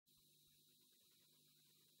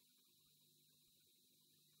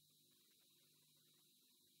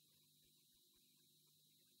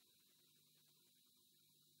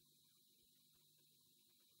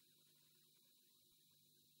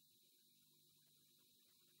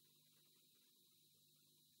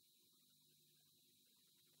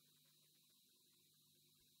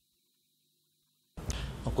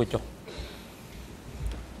អង្គុយចុះ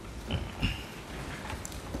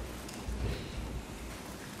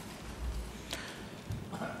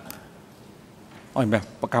អរបាទ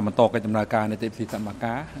ប្រកាសបន្តកិច្ចដំណើរការនីតិវិធីកម្ម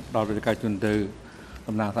ការដល់រាជការជូនទៅ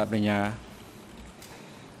តំណាងសាធារណ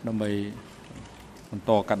ដើម្បីបន្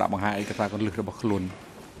តការដាក់បង្ហាញឯកសារគន្លឹះរបស់ខ្លួន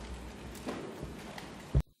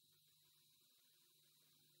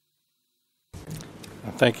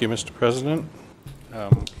Thank you, Mr. President. I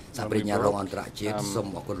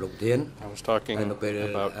was talking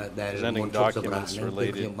about presenting documents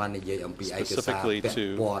related specifically to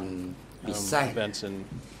events in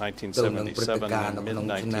 1977 and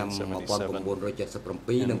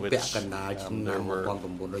mid-1977 in which there were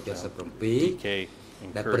DK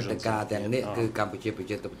incursions in Vietnam.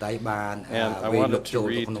 And I wanted to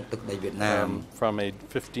read from a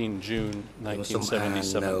 15 June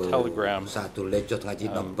 1977 telegram that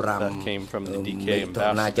came from the DK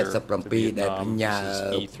ambassador to Vietnam, Mrs.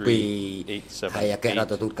 E3878. This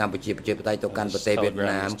telegram was distributed to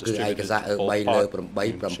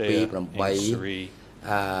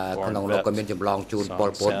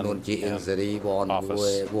Pol Pot, Chea, Sri,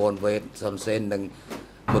 Foreign Vet, Son Sen, and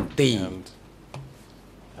Office.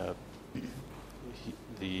 And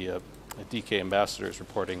the DK ambassador is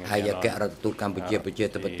reporting again on a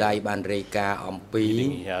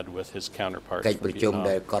meeting he had with his counterparts from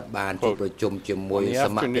Vietnam. Quote, on the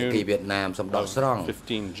afternoon of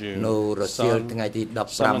 15 June, Son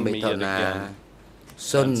summoned me yet again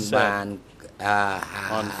and said,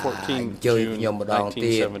 on 14 June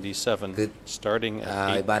 1977, starting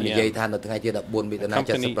at 8 p.m., the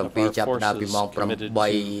company of our forces committed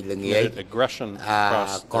aggression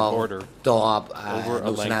across the border over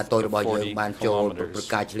a length of 40 kilometers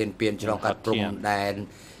in Hat Tien.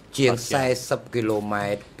 He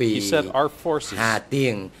said our forces,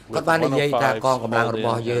 with 105 hauled in as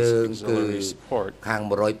auxiliary support,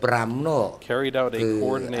 carried out a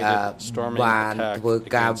coordinated storming attack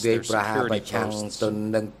against their security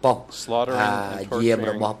posts, slaughtering and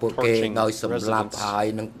torturing residences,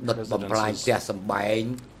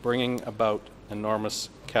 bringing about enormous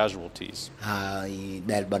casualties. And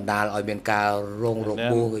then the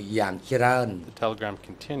telegram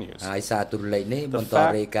continues. The fact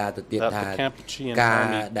that the Kampuchean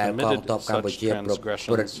army committed such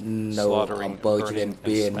transgressions, slaughtering, burning, and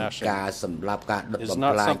smashing, is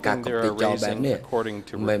not something they are raising according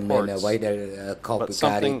to reports, but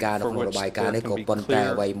something for which there can be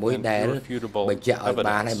clear and irrefutable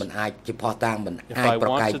evidence. If I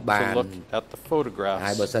wanted to look at the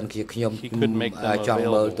photographs, he could make them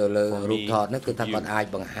available for me to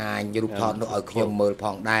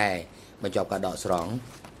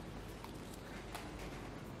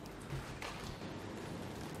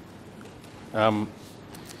view.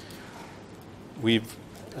 We've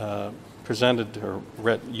presented or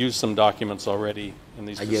used some documents already in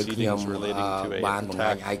these proceedings relating to an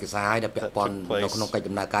attack that took place on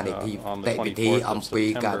the 24th of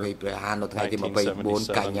September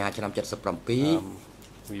 1977.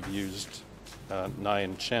 We've used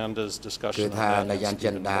Nyan Chanda's discussion of that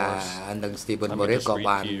and Stephen Morris. Let me just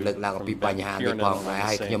read to you from Ben Kiernan on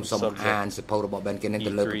the same subject.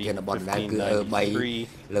 E3-1593,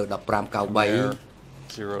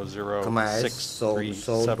 Khmer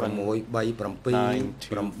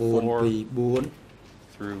 006379224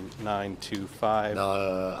 through 925,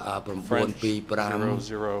 French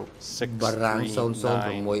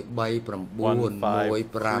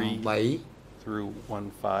 0063915 through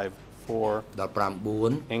 154,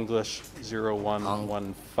 English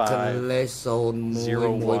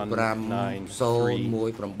 0115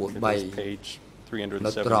 0193. This page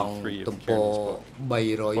 373 of Kieran's quote.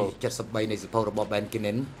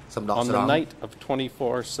 On the night of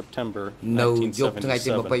 24 September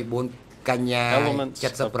 1977, elements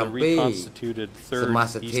of the reconstituted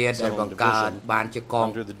 3rd East Zone Division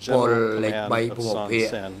under the general command of Son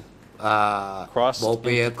Sen crossed into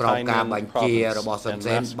Tainan province and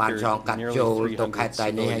massacred nearly 300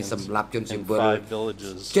 civilians in 5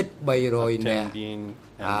 villages of Ten Bien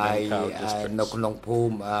and Ban Cao districts.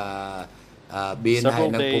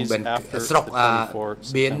 Several days after the 24th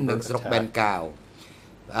September attack,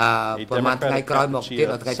 a Democratic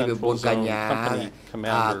Kampuchea Central Zone Company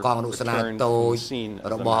commander returned from the scene of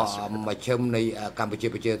the massacre.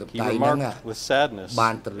 He remarked with sadness,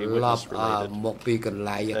 a witness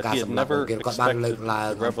related, that he had never expected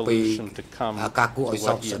the revolution to come to what he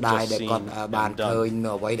had just seen and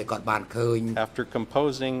done. After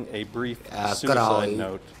composing a brief suicide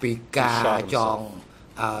note, he shot himself.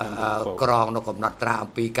 Kieran,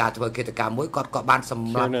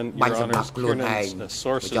 Your Honor, Kiernan's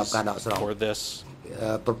sources for this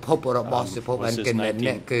ប្រភពរបស់សិភព was his Enkinnen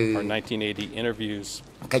នេះគឺ 1980 interviews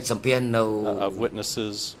កិច្ចសម្ភាសន៍នៅ of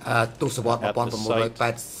witnesses ទសវត្សរ៍ at the site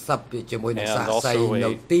 1980 ជាមួយនឹង and សាក្សី also នៅ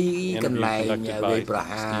a ទីកន្លែង interview វាយ conducted ប្រ by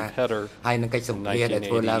ហារ Steve Hedder ហើយនឹងកិច្ចសម្ភាសន៍ដែល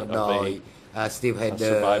ធ្វើឡើងដោយ Steve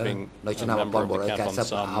Hedder surviving នៅឆ្នាំ a member of the Camp on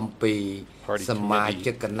 1990 Somme អំពី party សមា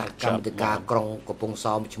ជិក committee គណៈកម្មាធិការ Chap Lon ក្រុងកំពង់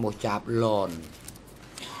សោមឈ្មោះ Chap Lon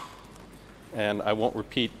and I won't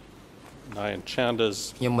repeat Nyan Chanda's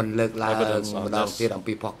ខ្ញុំមិនលើកឡើង evidence on ម្ដង this. ទៀតអំ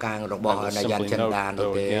ពីផុសកាងរបស់ I will នាយ៉ាន simply ចិន note, ដានោះ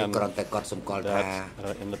though, ទេ again, គ្រាន់តែគាត់សម្គាល់ថា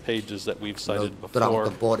that in the pages that we've នៅ cited ត្រង់ before,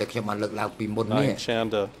 ទំព័រដែលខ្ញុំបានលើកឡើងពីមុននេះ Nyan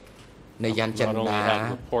Chanda នាយ៉ានចិន not only ដា had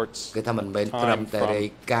reports គឺថាមិនមែន at the ត្រឹម time តែរាយ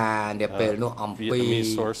from ការណ៍នាពេលនោះអំពី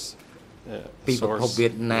Vietnamese source, ពីប្រភព source វៀ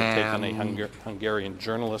ត who ណា had ម taken a Hungarian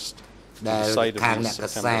journalist to ដែល the site of ខាង the អ្នកក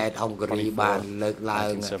សែ September តហុងគារីបាន 24, លើកឡើ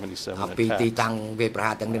ង 1977 អំពីទី attack. តាំងវាយប្រ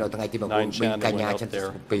ហារទាំងនេះនៅថ្ងៃទី Nyan 9 Chanda ក went ញ្ញា out ឆ្នាំ there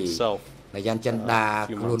 2012 himself នាយ៉ានចិនដា a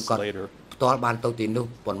few ខ្លួន months គាត់ later. ផ្ទាល់បានទៅទីនោះ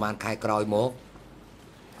ប៉ុន្មានខែក្រោយមក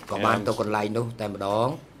ក៏បានទៅកន្លែងនោះតែម្ដង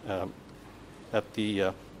At the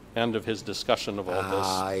end of his discussion of all this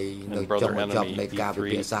ហើយនៅ in ចុង Brother បញ្ចប់ Enemy នៃការពិ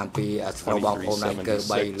ភាក្សាអំពី E3 ស្រូវបងប្អូនឯកឺ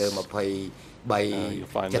3លើ you'll 23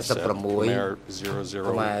 find this at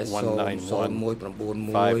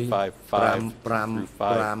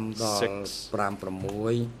 76 Khmer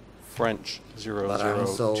 00191 French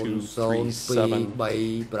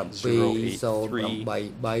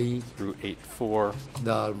 00237 through 84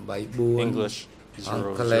 ដល់84 English អង់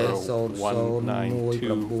គ្លេស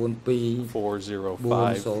 00192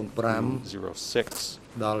 405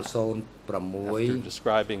 06 ដល់ After 06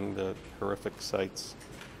 describing the horrific sights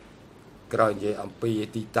ក្រោយនិយាយអំពី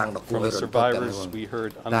ទីតាំងដ៏គួរ from ឲ្យ the រំភើបទាំងនោះ survivors, we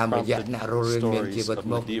heard តាមរយៈ unprompted អ្នករស់រានមានជី stories វិត of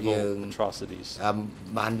មកយើង medieval atrocities.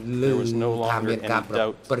 បានលឺ There was no ថា longer មានការ any ប្រ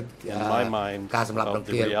doubt ព្រឹត្ត in my mind ការសម្លាប់រ of ង្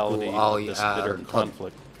the គាលគួរ reality ឲ្យ of this bitter រន្ធត់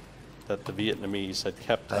conflict that the Vietnamese had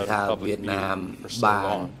kept ហើយ out ថា of វៀ public តណាម view for so បាន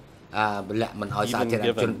long. លាក់មិនឲ្យសា Even ធារណជន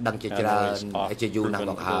given ដឹងជាច្រើន Hanой's ជាយូរណាស់ oft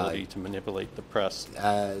មកហើយ ability to manipulate the press,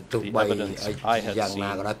 ទោះ the បី evidence I had យ៉ាងណា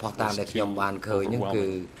seen ក៏ដោយផុសតាម was ដែលខ្ញុំ too បានឃើញហ្នឹងគឺ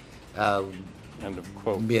End of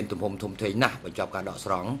quote. មានទំហំធំធេងណាស់បញ្ចប់ការដក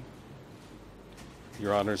ស្រង់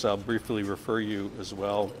Your Honors, I'll briefly refer you as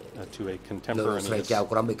well to a លោកស្រី contemporaneous ចៅ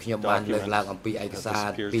ក្រមដូចខ្ញុំបានលើកឡើងអំពីឯកសារ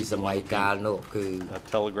ពីសម័យកាលនោះគឺ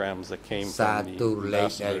telegrams that came សារ from ទូរ the លេខ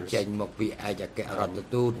ដែលចេញ ambassadors. មកពីឯកអគ្គរដ្ឋ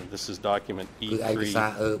ទូត This is document គឺឯកសារ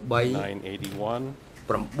E3 981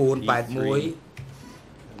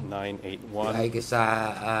 981 ឯកសារ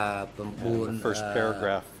and the first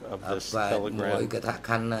paragraph of this 9 telegram កថាខ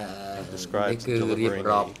ណ្ឌនេះ describes គឺរៀប delivering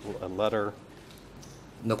រាប់ a letter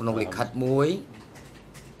នៅក្នុងលិខិតមួយ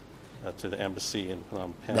to the embassy in Phnom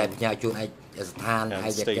ដែល Penh. ផ្ញើជូនឯកស្ថានឯកអ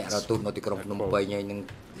គ្គរដ្ឋទូតនៅទីក្រុងភ្នំពេញហើយនឹង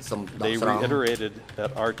សូមដក They ស្រង់ reiterated that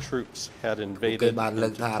our troops had គេ invaded បានលើ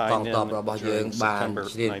ក into ថាកងទ័ពរបស់យើង Thailand បាន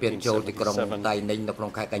during ឈ្លានពានចូលទីក្រុង September តៃninhនៅក្នុ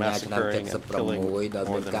ងខែកញ្ញាឆ្នាំ massacring and killing 76ដោយ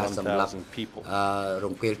more មាន than ការសម្លាប់ 1,000 people. រ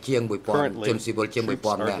ង្គាលជាង 1000 Currently, ជនស៊ីវិលជាង troops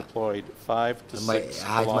 1000 are នាក់ deployed 5 to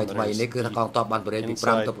ហើយ 6 ថ្មីនេះគឺ kilometers កងទ័ពបានបរិយាពី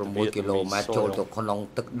5ទៅ6គីឡូម៉ែត្រចូលទៅក្នុង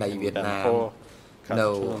ទឹកដីវៀតណាម នៅ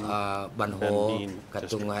បានហូកា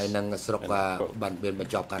តុងហើយនឹងស្រុកបានមានប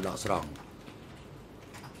ញ្ចប់ការដកស្រង់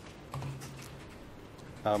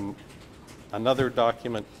Another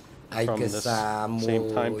document ឯ from ក this សារមួយ same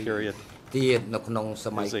time period ទៀតនៅក្នុងស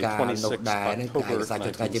ម័យកាលនោះដែរនឹងគឺឯកសារ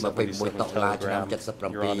ចុះថ្ងៃទី21តុលាឆ្នាំ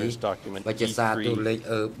77វិជាសារទូលេខ3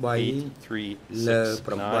លើ8369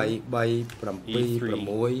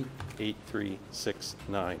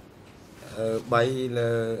 3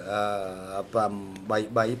លើ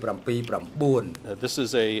8379 This is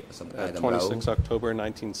a 26 October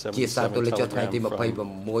ជាសារទូ 1977 លេខចុះថ្ងៃទី telegram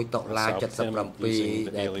 26តុលា77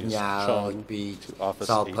ដែលផ្ញើពី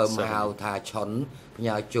សភើមហៅថាឆុនផ្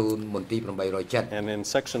ញើជូនមន្ទីរ807 And in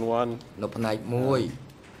section 1 នៅផ្នែក1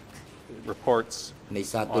 reports នៃ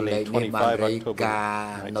សារទូលេខនេះបានរាយការ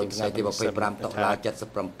ណ៍នៅថ្ងៃទី25តុលា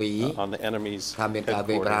77 on the enemy's ថាមានការ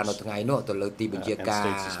វាយប្រហារនៅ headquarters. ថ្ងៃនោះទៅលើទីបញ្ជាការ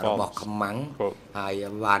របស់ខ្មាំងហើយ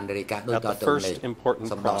បានរាយការណ៍ដូច At ត the ទៅ first នេះ important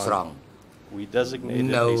សម្ដកស្រង់ we designated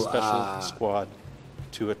No, a special squad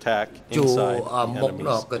to attack ជួ inside the មុខ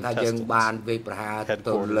នោះ enemy's គឺថាយើងបាន intestines. វាយប្រហារ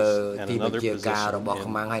ទៅលើទីបញ្ជាការរបស់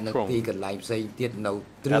ខ្មាំងហើយនៅទីកន្លែងផ្សេងទៀតនៅ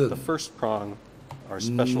ទ្រឿង At the first prong, our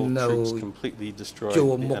special No, troops completely destroyed ជួ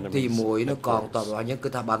the មុខទី enemy's 1នៅកងទ័ព headquarters. របស់យើងគឺ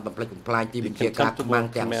ថាបានបំផ្លិចបំផ្លាញទី The បញ្ជាការខ្មាំង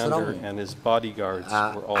contemptible ទាំងស្រុង commander and his bodyguards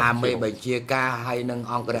were all អាមេប killed. ញ្ជាការហើយនឹង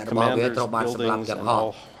អង្គរៈ The របស់វា commanders' ត្រូវបានសម្លាប់ buildings ទាំង and អស់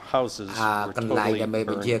all houses were កន្លែង totally ដែលមេ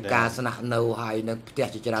បញ្ជា burned ការ down. ស្នាក់នៅហើយនឹងផ្ទះ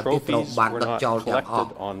ជាច្រើនទៀតត្រូវ Trophies បាន were ដុត not ចោលទាំងអស់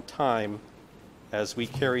collected on time as we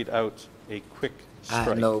carried out a quick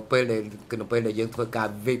strike.នៅពេលដែលយើងធ្វើការ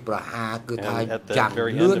វិប្រហារគឺថា And at the ចាំ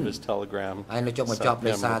very លឿ end ន of his telegram, ហើយនៅចុងបញ្ចប់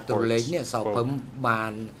នៃសារទូរលេខនេះសោភឹម quote, បា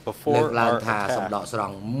នលើ Before កឡើង our ថាសំដក attack, ស្រ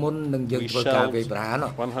ង់មុននឹងយើង we ធ្វើការ shelled វិប្រហារនោះ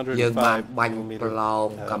 105 យើងបានបាញ់ millimeter, ប្ល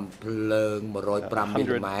ង់កំភ្លើង105 មី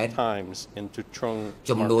លី 100 ម៉ែត្រ times into Trung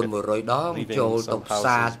ចំនួន Market, 100 ដង leaving ចូលទៅ some ផ្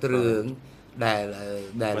សារ houses គ្រឿង burned. ដែល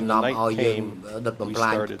When the នាំ night ឲ្យយើង came, ដុតបំ we ផ្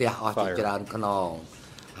លាញ started ផ្ទះអស់ជា fire. ច្រើនខ្នង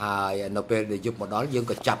ហើយនៅពេលដែលយប់មកដល់យើង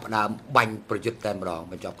ក៏ចាប់ផ្ដើមបាញ់ប្រយុទ្ធតែម្ដង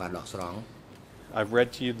បញ្ចប់ការដកស្រង់ I've read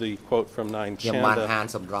to you the quote from Nine ខ្ញុំបាន Chanda, អាន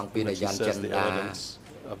សម្រងពី in ន which he យាន says ចិន the ដា evidence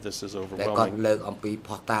of this is តែគាត់ overwhelming. លើកអំពី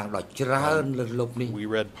ផុសតាងដ៏ច្រើនលើសលប់នេះ We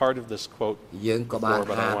read part of this quote យើងក៏បាន before,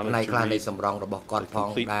 but អា I ន wanted ផ្នែក to ខ្លះនៃ read សម្រងរបស់គាត់ the ផង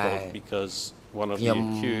complete ដែរ quote because one of ខ្ញ the ុំ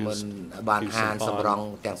មិន accused, បានអាន Q សម្រង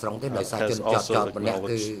Samphan, ទាំងស្រុងទេដោយសារជន has ចោទ also ម្នាក់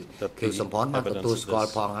គឺ acknowledged that គឺ the សម្ផនបានទទួល evidence ស្គាល់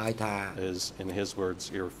of ផងហើយថា this is, in his words,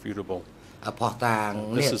 irrefutable. ផុសតាង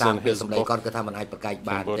This នេះ is តាម in ពាក្យ his សម្ដី book, គាត់គឺថាមិនអាចប្រកែក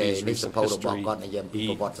បានទេ Cambodia's នេះស recent ភៅរបស់ history, គាត់និយាយពី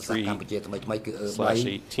ប្រវត្តិសាស្ត្រកម្ពុជាថ្មីៗគឺ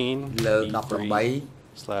E3/18, លើ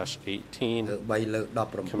E3/18, 3 លើ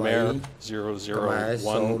Khmer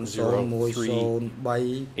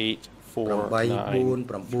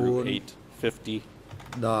 001038499 00103849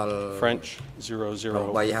 ដល់ French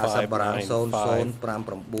 850បារាំង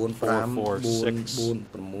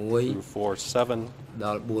 00559446 ដ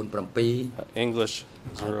ល់ 47 English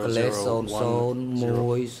អង់គ្លេស 0010.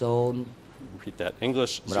 Repeat that.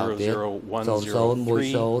 English ម្ដងទៀត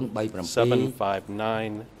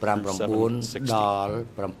 00103759 59ដល់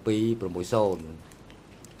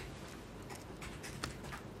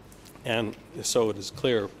 760 And so it is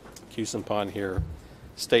clear Q Samphan here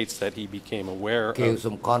states that he became aware of គេ the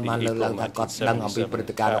សំខាន់បានលើកឡើងថាគាត់ដឹងអំពីព្រឹត្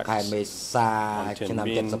តិការណ៍នៅខែ April មេសាឆ្នាំ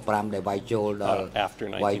 75 ដែលវាយចូលដល់ after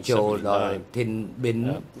វាយចូលដល់ 1979. Tin Bin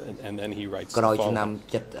And then he writes ក្រោយ the ឆ្នាំ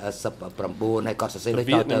following. 79 ហើយគាត់សរសេរ The ដូចត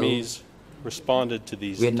ទៅ Vietnamese responded to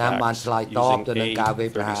these វៀតណាមបាន attacks ឆ្លើយតប using ទៅនឹងការវាយ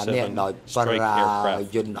ប្រហារនេះដោយ A-37 ប្រើ strike aircraft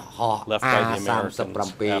យន្តហោះ left by the Americans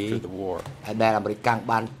after the war. ដែលអាមេរិកកាំង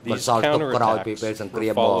បានបន្សល់ទុកក្រោយពីពេលសង្គ្រា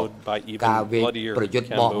ម These មក counterattacks were followed by even ការវាយ bloodier ប្រយុទ្ធ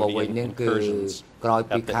បកមកវិញនេះគឺ Cambodian ក្រោយ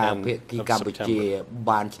ពី incursions ខាង at the ភា end គី of កម្ពុជា September.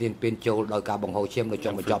 បានឈ្លានពានចូលដោយការបង្ហូរឈាមនៅចុ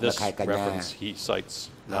ង And បញ្ for ចប់នៅ this ខែកញ្ញា reference, he cites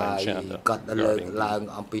ហើ Nine យ Chanda គាត់លើក regarding ឡើង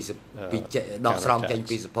the អំពីដកស្រង់ចេញ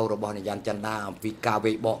ពីសភៅរបស់នាយចិនដាអំពីការ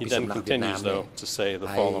វាយបក He ពី then សំណាក់វៀតណាម continues, though, to say the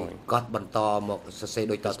ហើយ following, គាត់បន្តមកសរសេរ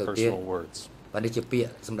ដូចត his ទៅទៀត personal words. បាទនេះជាពាក្យ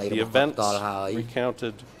សម្ដីរ The របស់គាត់ events តហើយ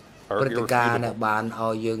recounted are ព្រឹត្តិការណ៍ដែល irrefutable. បានឲ្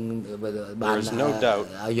យយើងបាន There is no doubt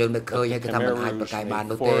ឲ្យយើងនឹកឃើញ that ហើយគឺថាមិនអាច Khmer ប្រកែក Rouge បាន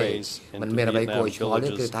នោះ made ទេ forays into មិនមានអ្វីគួរឲ្យឆ្ងល់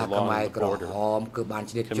នេះគឺ Vietnam ថា villages ខ្មែរ along the ក្រ border, ហមគឺបាន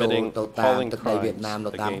ឆ្លៀតចូល committing ទៅតាម appalling ទឹកដីវៀតណាម crimes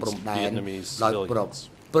នៅតាមព្រំ against ដែន Vietnamese ដោយប្រ civilians.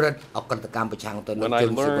 ព្រឹត្តអកតកម្មប្រឆាំងទៅនឹង When I ជ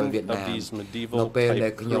នស៊ីវិល learned វៀត of ណាម these នៅ medieval ពេលដែ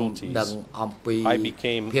ល type ខ្ញុំដឹង cruelties, អំពី I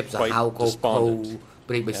became ភាពសា quite ហាវគោខូ despondent,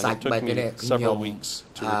 ព្រីបិសាច and it took បែប me នេះខ្ញុំ several weeks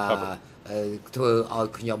to recover. ធ្វើឲ្យ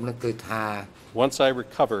ខ្ញុំនឹងគឺថា Once I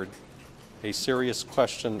recovered, a serious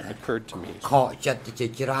question occurred to me. ខកចិត្តជា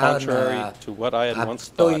ច្រើន Contrary to what I had once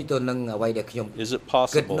ផ្ទុយ thought, ទៅនឹងអ្វីដែលខ្ញុំ is it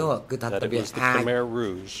possibleគឺថា that it វា was the អាច Khmer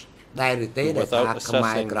Rouge ដែរឬទេ who, ដែលថា without ខ្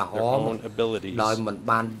មែរ assessing ក្រហ their ម own abilities, ដោយមិន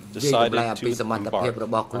បានវិយតម្លៃអំពី decided សមត្ថ to ភាពរ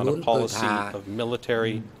បស់ embark ខ្លួន on a គឺ policy ថា of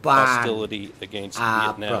military បាន hostility against ប្រ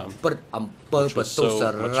Vietnam, ព្រឹត្តអំពើ which ប្រ was ទុ so ស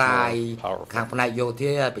much រាយ more powerful. ខាងផ្នែកយោ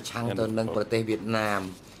ធាប្រឆាំងទៅនឹង End of quote. ប្រទេសវៀតណាម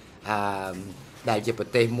ដែលជាប្រ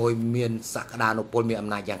ទេសមួយមានសក្តានុពលមានអំ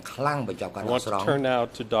ណាចយ៉ាងខ្លាំងបញ្ចប់ការ I ដក want ស្រង់ to turn now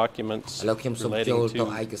to documents ឥឡូវខ្ញុំសូម relating ចូលទៅ to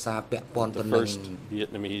ឯកសារពាក់ព័ន្ធទៅ the នឹង first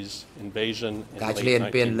Vietnamese invasion in ការ late ឈ្លាន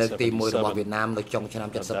ពានលើកទី1របស់វៀត 1977 ណាមនៅចុងឆ្នាំ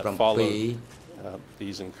that 77 followed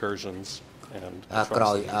these incursions and ក្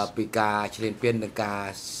រោយ atrocities. ពីការឈ្លានពាននិងការ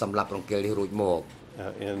សម្លាប់រង្គាលនេះរួចមក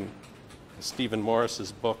In Stephen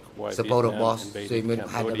Morris's book, Why សភៅរ Vietnam របស់ Invaded ស៊ីមាន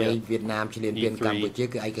ហេតុអ្វី Cambodia, វៀតណាមឈ្លានពានកម្ពុជា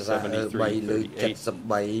គឺឯកសារ 3 លើ and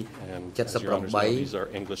as your honors know, these 73 are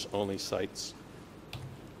English-only sites.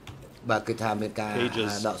 បាទគឺថាមានការ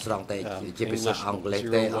ដកស្រង់តែជាភាសាអង់គ្លេស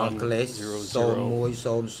ទេអង់គ្លេស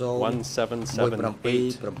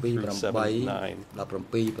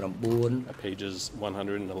 01001778 pages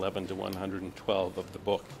 111 to 112 of the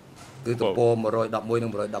book. គឺទំព័រ111និ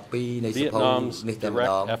ង112នៃសភៅនេះតែម្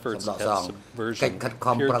ដងសម្ដកសងកិច្ចខិត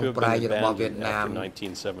ខំប្រឹងប្រែងរបស់វៀតណាម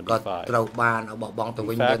ក៏ត្រូវបានបោះបង់ទៅ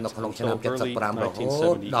វិញនៅក្នុងឆ្នាំ75រហូ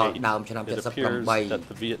តដល់ដើមឆ្នាំ78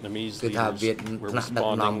គឺថាវៀតថ្នាក់ដឹក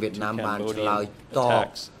នាំវៀតណាមបានឆ្លើយតប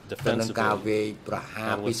ទៅនឹងការវាយប្រហា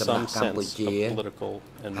រពីសំណាក់កម្ពុជា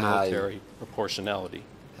ហើយ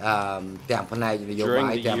ទាំងផ្នែកនយោបា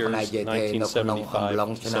យទាំងផ្នែកយោធានៅក្នុងអំឡុង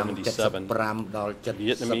ឆ្នាំ75ដល់77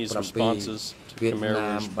 Vietnamese responses to Khmer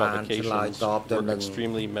Rouge provocations were to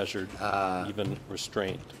extremely measured, even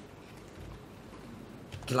restrained.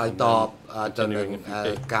 ឆ្លើយតបទៅនឹង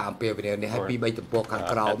ការអំពាវនាវនេះហើយពី3ទំព័រខាង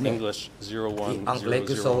ក្រោមនេះ English អង់គ្លេស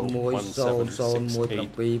គឺ010017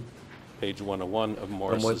 page 101 of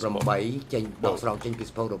Morris's book. ចេញដកស្រង់ចេញពី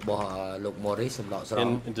សភៅរបស់លោក Morris សំដកស្រង់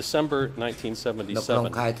In December នៅក្នុង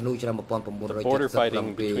ខែ 1977, ធ្នូឆ្នាំ the border fighting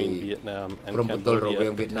between Vietnam and ព្រំប្រទល់រវា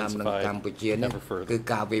Cambodia ងវៀតណាមនិងកម្ពុជា intensified នេះ ever គឺ further.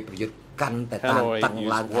 ការវាយប្រយុទ្ធកាន់តែតានតឹង Hanoi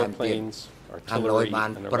ឡើង used ថែមទៀត warplanes, ហាណូយ artillery, បាន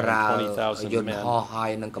and ប្រើ around យ 20,000 ន្តហោះ men ហើយ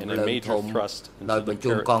និងកំ in ភ្លើ a ង major ធំ thrust ដោយ into បញ្ the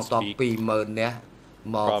ជូនកងទ័ព Carrots Peak 20,000 នាក់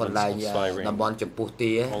មកកន្លែង province of Sai Ring, តំបន់ចំពោះ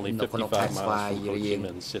ទា only នៅក្នុងខេត្ត 55 ស្វាយ miles from Ho រៀ Chi ង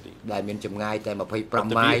Minh City. ដែលមានចម្ងាយតែ But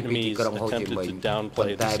 25 the ម៉ាយពីទី Vietnamese ក្រុងហូជី attempted មិញ to ប៉ុ downplay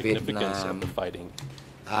ន្តែ the វៀតណា significance ម of the fighting. ព្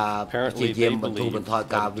យា Apparently, យាម they បន្ធូរបន្ believed ថយ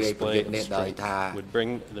ការ that a វាយប្រយុទ្ធ display នេះ of ដោយ strength ថា would bring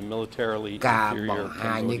the militarily ការ inferior បង្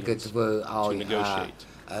ហាញនេះគឺ Cambodians ធ្វើឲ្យ to negotiate.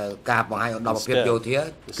 ការបង្ហាញឧត្តមភាពយោធា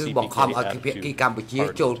គឺបង្ខំឲ្យភាគីកម្ពុជា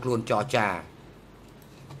ចូលខ្លួនចរចា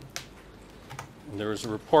And there was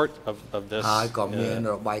a report of this ហើយក៏មាន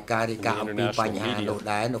របាយការណ៍រាយការណ៍អំពី international បញ្ហានោះ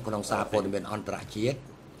ដែរនៅក្នុងសារព័ត៌មានអន្តរជាតិ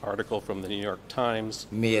article from the New York Times.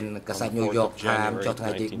 មានកាសែត New York Times ចុះថ្ងៃ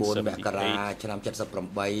ទី4 មករា 1978 ឆ្នាំ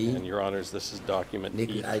And Your Honors, this is document នេះ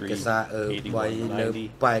គឺឯក E3 សារ 3 លើ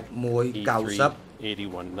 8190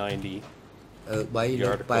 8190. 3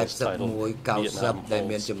 លើ 8190 ដែល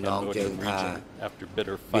មានចំណងជើងថា After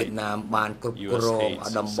bitter វៀត fight, ណាមបានគ្រប់គ្រង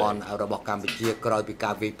តំបន់របស់កម្ពុជាក្រោយពី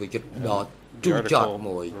ការវាយប្រយុទ្ធដ៏ជូរចត់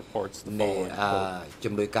មួយនៃ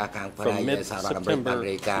ជំនួយការខាងផ្នែក from សហរដ្ឋអាមេរិកបាន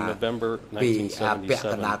រាយការណ៍ mid-September ពីពាក់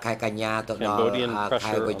កណ្ដាល 1977, ខែកញ្ញាទៅដល់ Cambodian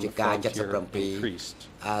ខែ pressure វិច្ឆិ on កា the frontier 77 increased.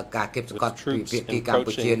 ការគៀបសង្កត់ With ពី troops ភាគីកម្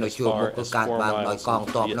ពុជា encroaching នៅ as ជួរមុខ far គឺ as កើត 4 ឡើងដោ miles យកង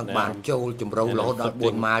ទ័ព into នឹងបាន Vietnam ចូលជំរុំ and រហូតដល់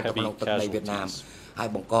 4 ម៉ាយទៅ inflicting ក្នុងទឹកដី heavy វៀតណាម casualties. ហើយ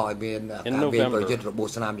បង្កឲ្យមាន In ការវាយ November, ប្រយុទ្ធរបួស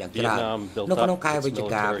ស្នាមយ៉ាងច្រើន Vietnam built នៅក្នុង up ខែ its វិច្ឆិ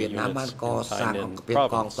កា military វៀតណាម units បានកសាង in អង្គភាព Thai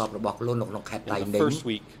កង Ninh. ទ័ពរបស់ខ្លួននៅក្នុងខេត្តតៃ In the ninh first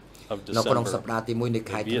week of នៅក្នុង December, សប្តាហ៍ទី1នៃ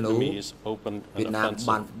ខែ the ធ្នូ Vietnamese opened វៀ an តណាម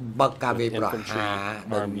បាន offensive បើកការវាយ with ប្រ infantry, ហារ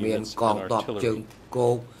ដោយ armed មាន units, កង and ទ័ពជើង artillery, គោ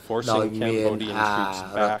ក forcing ដោយមាន Cambodian troops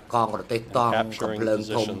back កងរទេះតង់ and កំ capturing ភ្លើង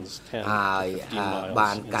ធំ positions 10 to ហើយ 15 miles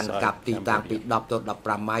បានកាន់កាប់ inside ទីតាំងពី Cambodia. 10ទៅ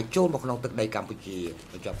15ម៉ាយចូលមកក្នុងទឹកដីកម្ពុជា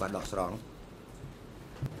បញ្ចប់ការដកស្រង់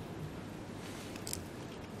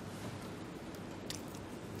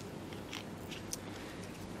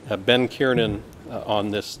Ben Kiernan on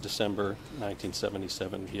this December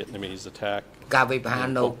 1977 Vietnamese attack. ការវាយប្រហារ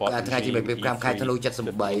នៅថ្ងៃទី25ខែធ្នូ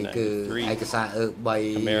73គឺឯកសារ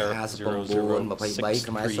 359 23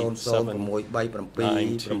 ខ្មែរ 00637926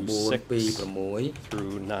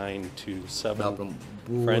 through 927 ដល់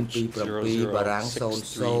French 927 បារាំង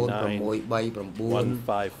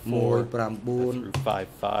 00639159 through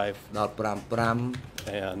 55 ដល់ 55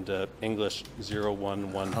 and English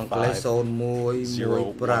 0115. អង់គ្លេស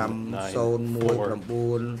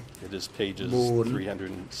 01150194 It is pages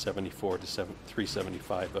 374 to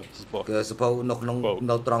 375 of his book. គឺសភៅនៅក្នុង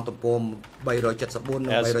នៅត្រង់ទំព័រ374និ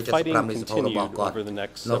ង As fighting 375នៃសភៅរបស់ continued គាត់ over the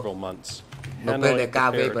next several months, នៅពេល Hanoi ដែលការ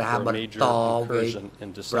វាយ prepared ប្រហារ for a បន្ត major វាយ incursion in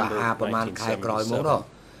ប្រ December ហារប្រហែលខែក្រោយមកនោះ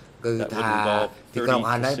 1977. គឺថាទីក្រុង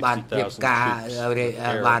ហាណូយបានរៀបការ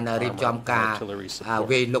បានរៀបចំការ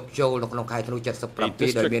វាយលុកចូលនៅក្នុងខែធ្នូ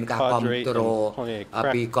77ដោយមានការគាំទ្រ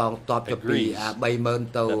ពីកងទ័ពចាប់ពី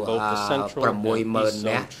 30,000 ទៅ 60,000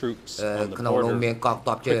 នាក់ក្នុងនោះមានកង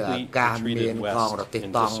ទ័ពជើងអាកាសមានកងរទេះ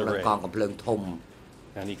តង់និងកងកំភ្លើងធំ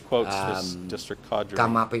And he quotes this district cadre. ក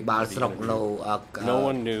ម្មាភិបាលស្រុកនៅ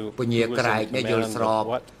ពញាក្រែកនេះយល់ស្រប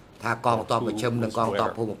ថាកងទ័ពប្រជុំនិងកងទ័ព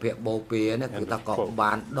ភូមិភាគបូព៌ានេះគឺថាក៏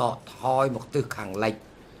បានដកថយមកទិសខាងលិច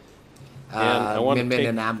មានអ្ន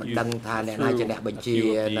កណាមិនដឹងថាអ្នកណាជាអ្នកបញ្ជា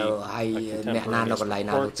នៅហើយអ្នកណានៅកន្លែង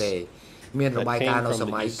ណានោះទេមានរបាយការណ៍នៅស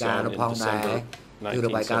ម័យកាលនោះផងដែរគឺរ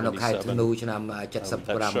បាយការណ៍នៅខែធ្នូឆ្នាំ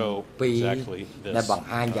77ដែលបង្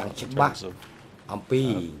ហាញយ៉ាងច្បាស់អំពី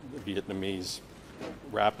Vietnamese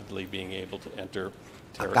rapidly being able to enter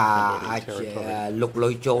ការអាចលុកលុ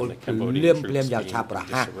យចូលលៀមភ្លាមយ៉ាងឆាប់រ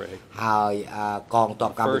ហ័សហើយកងទ័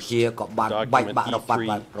ពកម្ពុជាក៏បានបែកបាក់របា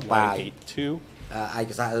ត់ប្របាយឯ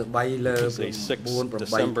កសារ 3 លើ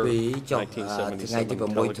 482 ចុះថ្ងៃទី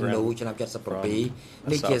 6 ធ្នូឆ្នាំ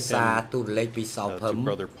77នេះជាសារទូរលេខពីសោភឹម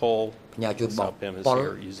ផ្ញើជូនបងប៉ុល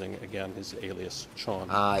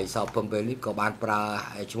ហើយសោភឹមពេលនេះក៏បានប្រើ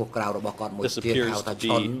ឈ្មោះក្រៅរបស់គាត់មួយទៀតហៅថា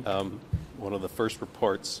ឈុនone of the first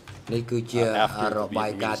reports នេះគឺជារបា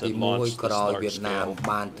យការណ៍ទី1ក្រោយវៀតណាម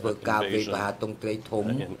បានធ្វើការវាយប្រហារទង់ត្រីធំ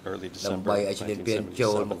ដើម្បីឲ្យឈ្លានពានចូ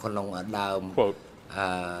លមកក្នុងដើម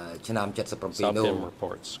ឆ្នាំ77នោះ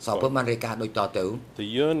សោភឹមបានរាយការណ៍ដូចតទៅ The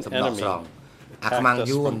Yun enemy អាខ្មាំង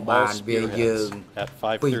យួនបានវាយយើង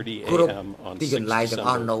ពីគ្រប់ទីកន្លែងទាំងអ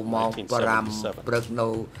ស់នៅម៉ោង 5 ព្រឹកនៅ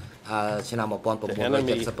ឆ្នាំ1977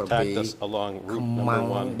ខ្មាំង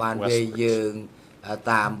បានវាយយើង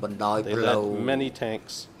តាមបណ្ដោយផ្លូវ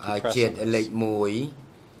ជាតិលេខ 1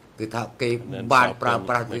 គឺថាគេ And then បាន South ប្រើ Bend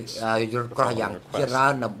ប្រាស់ makes យុទ្ធក្រោះយ៉ាង the following ច្រើ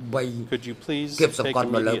នដើម្បី Could you please គៀបសង្ take កត់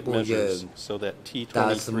មកលើ immediate ពួកយើង measures so that តើ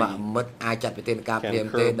សមា T-23 មិត្តអាចចាត់វិធានការព្រាម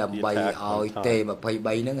can ទេ curb the ដើម្បី attack ឲ្យ on ទេ time?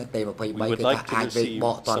 23 ហ្នឹងទេ We 23 would គឺថា like to អាចលេខ receive ប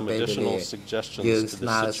កតាន់ some ពេលវេលា additional suggestions យើង to ស្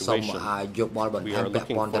នើ this សូម situation. យោបល់បន្ We ថែម are ពាក់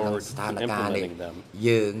looking ព័ន្ធទៅនឹង forward ស្ថាន to ភាពនេះ implementing them.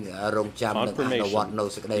 យើងរងចាំនឹងអនុវត្ត Confirmation នៅ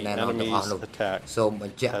សេចក្តីណែនាំទាំងអស់នោះ the enemy's attack សូមប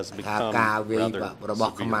ញ្ជាក់ has ថា become ការវាយ rather រប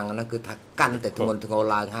ស់ severe. ខ្មាំងហ្នឹងគឺថាកាន់តែធ្ងន់ធ្ងរ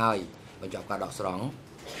ឡើងហើយបញ្ចប់ការដកស្រង់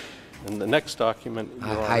And the next document,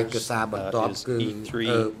 Your ហើយ Honors, ឯកសារបន្ទាប់ is គឺ E3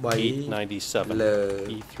 897, លើ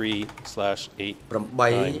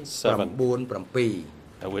E3/897,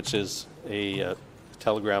 which is a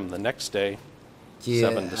telegram the next day, ជា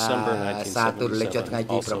 7 December សារទូរលេខចុះថ្ងៃ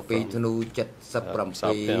 1977, ទី also 7 from ធ្នូ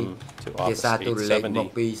South Pim to 77 ជាសារ Office ទូរលេខមក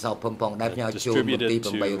ពី 870, សោភឹមផងដែរផ្ញើជូនមន្ទីរ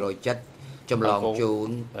 807 ចម្លងជូន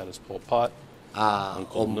that is Pol Pot,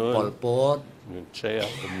 អ៊ុំប៉ុលពត Nun Chea,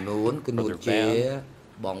 ជំនួនគឺនួនជា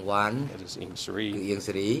បងវ៉ាន់ that is Ing គឺ Sri, អៀង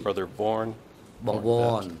សេរី Brother Born, បងវ៉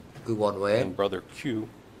នគឺវ៉នវ៉េ and Brother Q,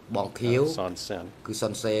 បងខៀវ Son Sen. គឺសុ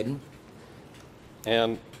នសេន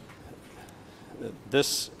And this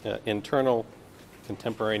internal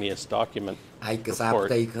contemporaneous document ឯកសារ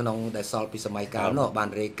ផ្ទៃ report ក្នុងដែលសល់ពីសម័យកាលនោះបាន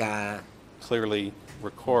រាយការណ៍ clearly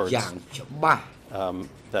records យ៉ាងច្បាស់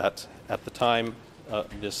that at the time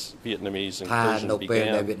this Vietnamese ថា incursion នៅពេល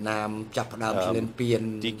ដែល began, វៀតណាមចាប់ផ្ដើមឈ្លានពាន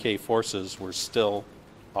DK forces were still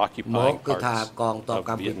មក occupying គឺថា parts កងទ័ព of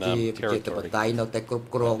កម្ពុជា Vietnam ប្រជាធិប territory តេយ្យនៅតែគ្រប់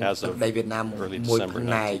គ្រង as ទឹក of ដីវៀតណាម early មួយ December ផ្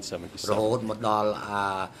នែក 1977. រហូតមកដល់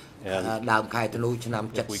ដើមខែធ្នូឆ្នាំ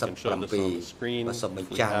If we can show this on the screen, 77បើសូមបញ្ if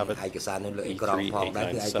we ចាំង have it, ឯកសារនោះលើអេក្រង់ផងដែរ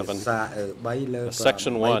គឺឯកសារ 3 លើ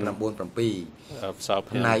Section 1 397 of South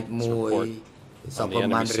ផ្នែក Pim's 1 report ស on ព the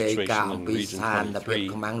បាន enemy រាយការណ៍ situation អំ in ពី Region ស្ថានភាព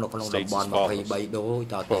ខ្មាំងនៅក្នុងតំ states ប as ន់ follows. 23ដូ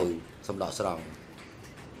ចតទៅសំដកស្រង់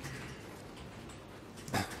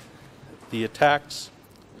The attacks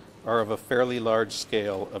are of a fairly large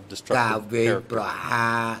scale of ការ destructive វាយប្រ character. ហា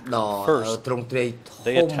រដ៏ First, ទ្រង់ទ្រាយធ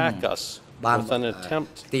They ំ attack us បាន with an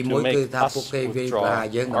attempt ទី to 1 គឺ make ថាពួក us គេវាយប្រហារ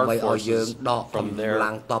withdraw យើងដើម្បី our ឲ្យយើង forces ដក from កម្ their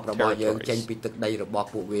លាំងទ័ពរបស់យើងចេញ territories. ពីទឹកដីរបស់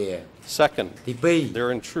ពួកវា Second, ទី their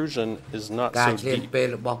intrusion is not 2 ការ so ឈ្លាន deep. ពេល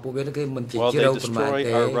របស់ពួកវាគឺមិនជា While ជ្រៅ they ប៉ុន្មាន destroy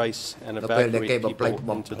ទេ our rice and នៅពេលដែលគេ evacuate បំផ្លិច people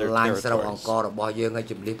បំ into their ឡាញស្រូវអ territories. ង្កររបស់យើងហើយ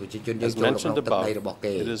ជំលៀសប្រជាជនយើង As ចូលក្នុង mentioned ទឹកដី above, របស់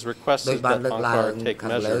គេ it is ដោយ requested បាន that លើកឡើង Angkor take ខា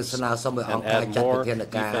ងលើ measures ស្នើសុំឲ្យអ and ង្ការ add ចាត់ more វិធាន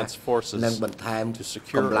ការ defense forces និងបន្ថែម to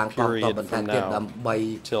secure កម្លាំង a កងទ័ព period បន្ថែ from មទៀត now ដើម្បី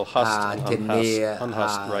till husked and ធានា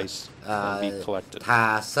unhusked rice can be collected. ថា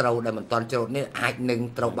ស្រូវដែលមិនទាន់ច្រូតនេះអាចនឹង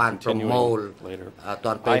ត្រូវបានប្រមូល Later.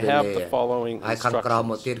 ទាន់ពេល I វេលា have the following ហើយខាងក្រោម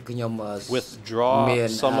មកទៀត instructions. ខ្ញុំ Withdraw មាន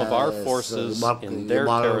some of our forces in their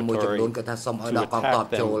មួយចំនួន territory គឺថាសូមឲ្យ to ដល់កងទ័ព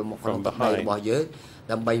attack ចូល them មកក្នុង from ទឹកដីរបស់ behind, យើង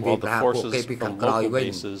ដើម្បីវាយ while ប្រ the ហារពួក forces គេពីខាង from ក្រោយ local វិញ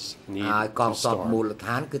bases need ហើយកង to ទ័ពមូ storm. លដ្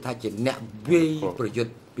ឋានគឺថាជាអ្នកវាយប្រយុទ្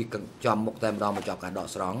ធពីចំមុខតែម្ដងបញ្ចប់ការដក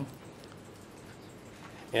ស្រង់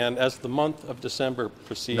And as the month of December នៅ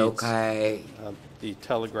proceeds, ខែ the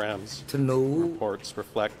telegrams ធ្នូ reports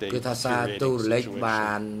reflect a គឺថាសារទូរ deteriorating លេខបា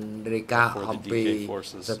ន situation. រាយការណ៍ for the អំពី DK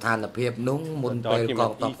forces. ស្ថានភាពនោះមុនពេលក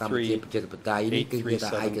ងទ័ពកម្ពុជាប្រជាធិបតេយ្យនេះគឺគេ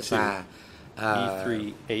ថាឯកសារ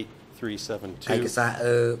E38372 ឯកសារ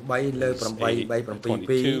3លើ 22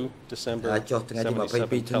 December 872 ចុះថ្ងៃ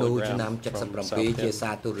ទី 22 ធ្នូឆ្នាំ77ជាសា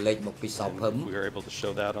រទូរលេខមកពីសោភឹម We were able to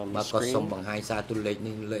show that on បា the ទក៏សូម screen. បង្ហាញសារទូរលេខ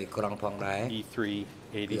នេះលើអេក្រង់ផងដែរ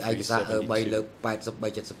គឺឯកសារ 3លើ E38372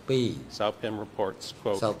 8372 South Pim reports,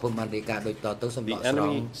 សោ quote, ភឹមបានរាយការណ៍ដូចតទៅសូមដ the កស្រ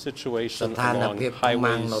ង់ enemy ស្ situation ថាន along ភាពខ្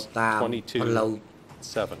មាំង highways នៅតាមផ្លូវ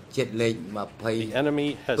 22-7. ជាតិលេខ The enemy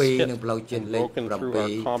has 22 hit នឹងផ្លូវជាតិ and លេខ broken through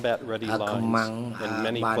our combat-ready 7ខ្មាំង lines in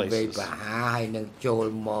many បានវេយ places. ប្រហារហើយនឹងចូល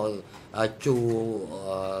មកជួរ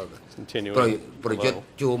Continuing ប្រយុទ្ធ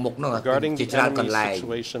below. ជួរមុខនោះ Regarding ជា the ច្រើនកន្ enemy លែង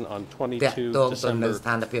situation on តាក់ទ 22 ងទៅនឹង December ស្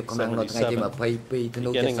ថានភាពខ្មាំងនៅថ្ងៃទី 22 ធ្នូ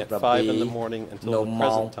beginning at 5 in the 77 morning នៅ until the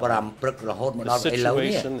ម៉ោង present time. 5ព្រឹករហូតមក The ដល់ឥឡូវ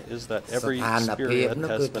នេះ situation is that ស្ every ថានភាព spirit នោះ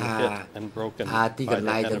has គឺ been ថា hit and broken ទី by កន្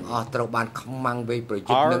លែង the ទាំងអស់ enemy. ត្រូវបានខ្មាំងវេយប្រ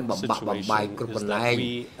យុទ្ធ Our នឹងបំបាក់បំបាយ situation គ្រប់ក is ន្លែង that we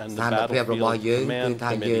and ស្ the ថានភាពរបស់ battlefield យើងគឺ command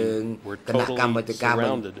ថាយើង committee were គណៈកម្មាធិ totally ការ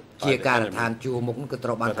surrounded ជា by the ការដ្ឋាន enemy ជួរមុខនោះគឺត្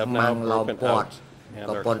រូវបាន but ខ្ have មាំ now ងឡោម broken ព័ទ្ធ out and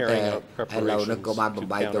ក៏ are ប៉ុន្តែ carrying out ឥឡូវនេះ preparations ក៏បានបំ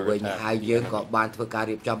បាយទៅវិញ to counterattack ហើយ the យើងក៏ enemy. បានធ្វើការ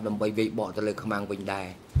រៀបចំដើម្បីវាយបកទៅលើខ្មាំងវិញដែរ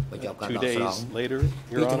បញ្ចប់ការ 2 ដកស្រង់ days later,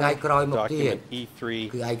 ពី Your ថ្ងៃ Honor, ក្រោយមកទៀត document E3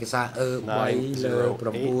 គឺឯកសារ 3លើ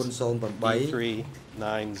 908 E3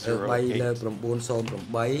 3លើ 908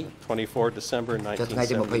 908 24 December ចុះថ្ងៃ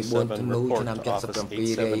ទី 24 ធ្នូ 1977 ឆ្នាំ report to Office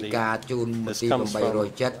 77រាយការណ៍ជូនមន្ This ទីរ comes from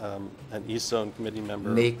 807 an East Zone committee member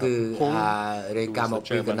នេះគឺ Hung, រាយការណ៍មក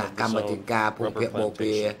ពីគណៈកម្មាធិការភូមិភាគបូ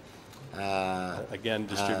ព៌ា again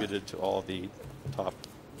distributed to all the top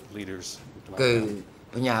leaders. គឺ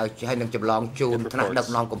ផ្ញើឲ្យនឹងចម្លងជូនថ្នាក់ដឹក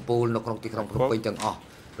នាំកម្ពុជានៅក្នុងទីក្រុងភ្នំពេញទាំងអស់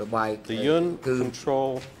រ The Yun control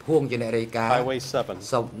Highway 7 from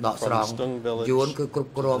Stung Village to the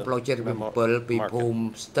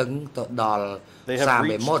They have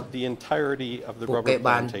reached the entirety of the rubber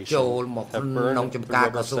plantation, have burned the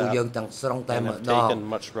rubber sap, and have taken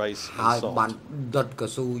much rice and salt.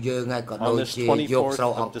 On this 24th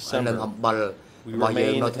of December, we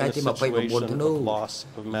remain in a situation of loss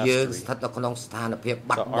of mastery.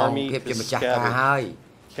 The army is scattered,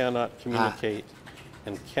 cannot communicate,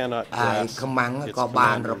 and cannot grasp its commanders or the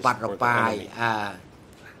enemy.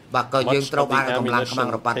 Much of the ammunition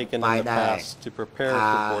taken in the past to prepare for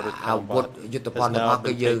border combat has now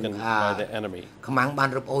been taken by the enemy.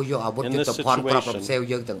 In this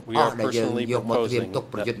situation, we are personally proposing that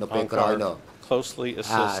UNCAR closely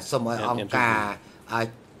assist and intervene.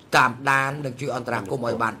 តាមដាននិងជួយអន្តរាគមន៍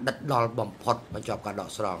ឲ្យបានដិតដល់បំផុតបញ្ចប់ការដក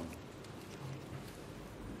ស្រង់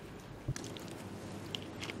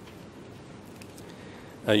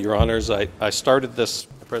Your Honors, I started this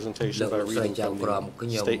presentation by reading from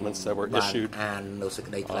the statements that were issued on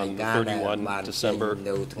 31 December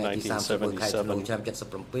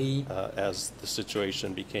 1977 as the situation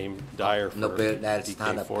became dire for DK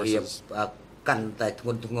forces. And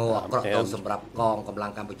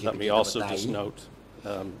let me also just note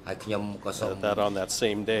that on that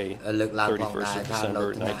same day, 31st of December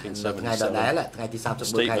 1977, a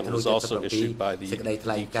statement was also issued by the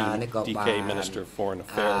DK Minister of Foreign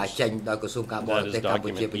Affairs. That is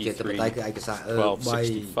document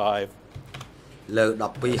B3-1265,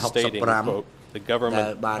 stating, quote, the government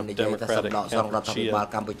of Democratic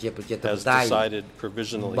Kampuchea has decided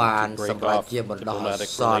provisionally to break off diplomatic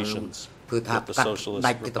relations with the Socialist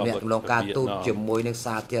Republic of Vietnam,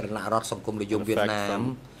 effect from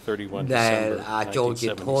 31 December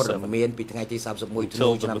 1977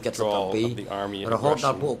 until the withdrawal of the army and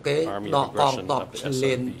aggression of the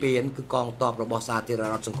SRB.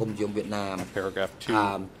 Paragraph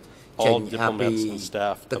 2. All diplomats and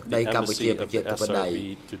staff of the embassy of the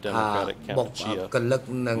SRB to Democratic Kampuchea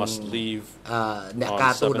must leave on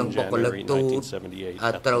 7 January 1978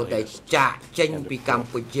 at the latest. ចាកចេញពីកម្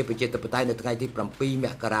ពុជាប្រជាធិបតេយ្យនៅថ្ងៃទី 7 ម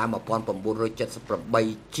ករា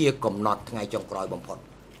 1978 ជាកំណត់ថ្ងៃចុងក្រោយបំផុត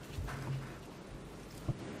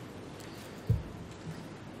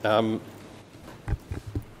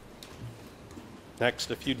Next,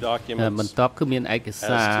 a few documents បន្ទាប់គឺមានឯក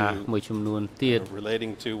សារមួយចំនួនទៀត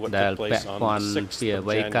relating to what ដែល took ពា place ក់ on ព័ន្ធ the ពី 6th អ្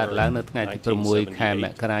វី of កើតឡើង January នៅថ្ងៃទី 6 ខែម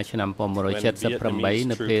ករាឆ្នាំ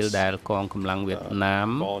 1978 នៅពេលដែលកងកម្លាំងវៀតណាម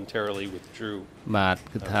voluntarily withdrew បាទ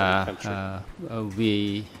គឺថាវា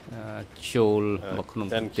ចូលមកក្នុង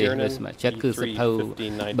ប្រទេសដោយស្ម័គ្រចិត្តគឺសភៅ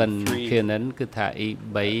បិណ្ឌ Canon គឺថា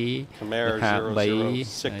E3 ថា3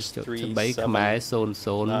 ខ្មែរ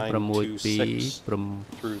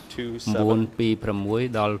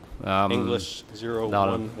00632926ដល់ដ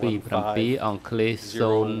ល់27អង់គ្លេស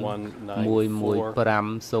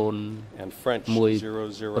0115 and French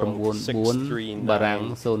 194បារាំង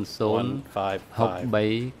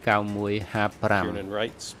00639155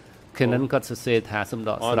 Canon ក៏សរសេរថាសម្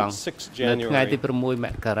ដកស្រង់នៅថ្ងៃទី 6 ម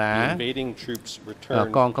ករា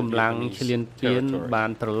កងកម្លាំងឈ្លានពានបាន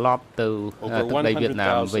ត្រឡប់ទៅទឹកដីវៀតណា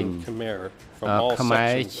មវិញ ខ្មែ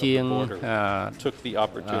រជាង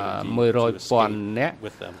 100,000 នាក់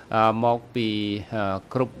មកពី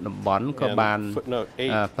គ្រប់តំបន់ក៏បាន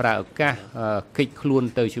ប្រើឱកាសគេចខ្លួន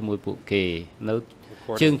ទៅជាមួយពួកគេនៅ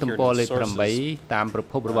ជើងទំព័រលេខ 8 តាមប្រ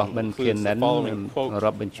ភពរបស់បិណ្ឌ Canon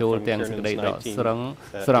រាប់បញ្ចូលទាំងសេចក្តីដកស្រង់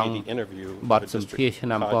បទសម្ភាសន៍ឆ្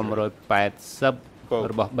នាំ 1980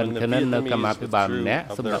 របស់បិណ្ឌ Canon នៅកម្មាភិបាលម្នាក់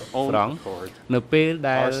សម្រាប់ស្រង់នៅពេល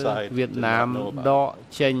ដែលវៀតណាមដក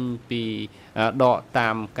ចេញពីដកតា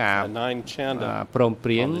មការព្រម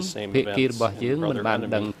ព្រៀងភាគីរបស់យើងមិនបាន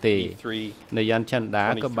ដឹងទេនៅយ៉ាន់ច័ន្ទដា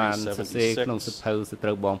ក៏បានសរសេរក្នុងសភៅសត្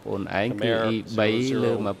រូវបងប្អូនឯងគឺ E3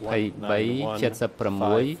 លើ 2376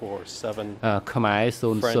 ខ្មែរ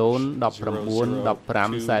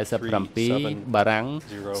 00191547 បារាំង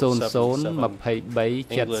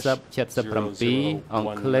 00237077 អង់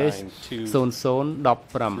គ្លេស 001928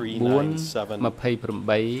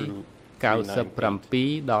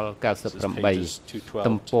 97ដល់98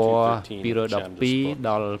ទំព័រ212ដ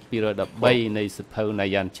ល់213នៃសភៅណា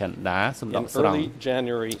យ៉ាន់ច័ន្ទដាសម្ដកស្រង់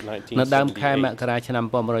នៅដើមខែមករាឆ្នាំ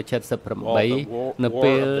 1978 នៅ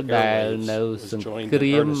ពេលដែលនៅសង្គ្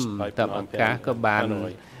រាមតបអាកាសក៏បាន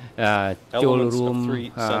ចូលរួម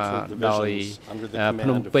ដោយភ្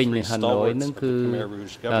នំពេញនិងហាណូយនឹងគឺ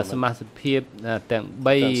សមាជិកភាពទាំង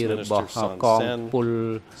3របស់កងពល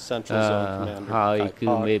ហើយគឺ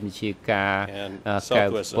មេបញ្ជាការកែវ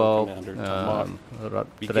ពករដ្ឋ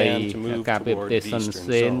ត្រីការពារប្រទេសសុន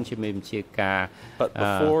សេនជាមេបញ្ជាការ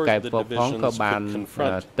កែវពកផងក៏បាន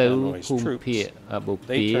ទៅភូមិភាគបូ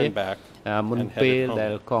ព៌ាមុនពេលដែ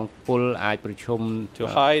លកងពលអាចប្រជុំ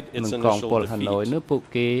នឹងកងពលហាណូយនោះពួក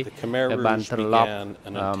គេបានត្រឡប់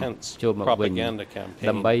ចូលមកវិញ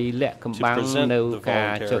ដើម្បីលាក់កំបាំងនៅកា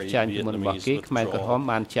រចុះចាញ់ពីមុនរបស់គេខ្មែរក្រហម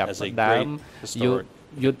បានចាប់ផ្ដើម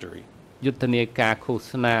យុទ្ធនាការឃោ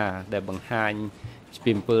សនាដែលបង្ហាញ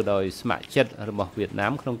ពីអំពើដោយស្ម័គ្រចិត្តរបស់វៀតណា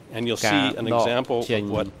មក្នុងការដកចេញ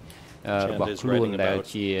របស់ខ្លួនដែល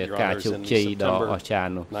ជាការជោគជ័យដ៏អស្ចារ្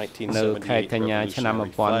យនោះនៅខែកញ្ញាឆ្នាំ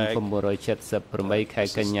1978ខែ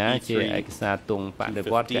កញ្ញាជាឯកសារទង់បដិ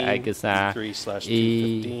វត្តន៍ជាឯកសារ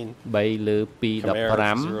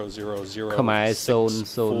E3/215 ខ្មែរ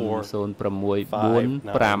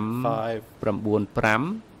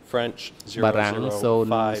00064595 បារាំង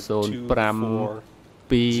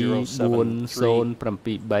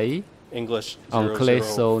005244073អង់គ្លេ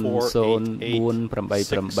ស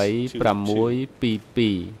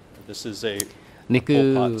004888622នេះគឺ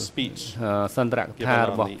សន្ទរកថា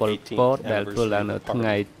របស់ប៉ុលពតដែលធ្វើឡើងនៅថ្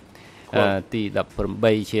ងៃទី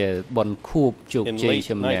18ជាបុណ្យខួបជោគជ័យ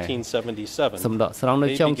ជំនះសម្ដកស្រង់នៅ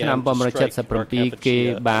ចុងឆ្នាំ1977គេ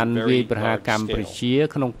បានវាយប្រហារកម្ពុជា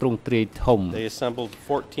ក្នុងទ្រង់ទ្រាយធំ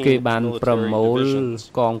គេបានប្រមូល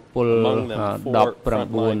កងពល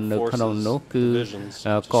19នៅក្នុងនោះគឺ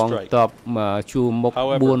កងទ័ពជួរមុខ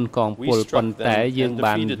4កងពលប៉ុន្តែយើង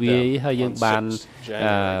បានវាយហើយយើងបាន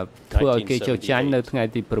ធ្វើឲ្យគេចុះចាញ់នៅថ្ងៃ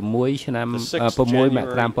ទី6ឆ្នាំ6មក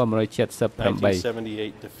រា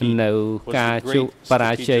1978នៅការជោគប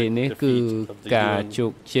រាជ័យនេះគឺការជោ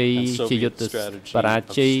គជ័យជាយុទ្ធបរា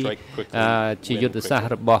ជ័យជាយុទ្ធសាស្ត្រ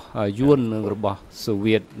របស់យួននិងរបស់សូ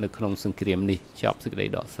វៀតនៅក្នុងសង្គ្រាមនេះចប់សេចក្តី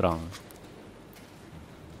ដកស្រង់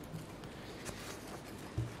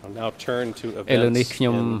ឥឡូវនេះខ្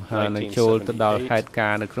ញុំនឹងចូលទៅដល់ហេតុកា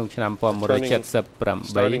រណ៍នៅក្នុងឆ្នាំ1978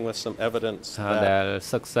ដែល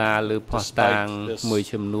សិក្សាលើផុសតាងមួយ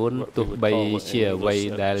ចំនួនទោះបីជាអ្វី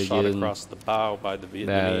ដែលយើង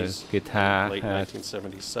ដែលគេថា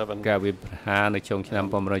ការវាយប្រហារនៅចុងឆ្នាំ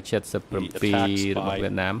1977របស់វៀ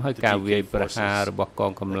តណាមហើយការវាយប្រហាររបស់ក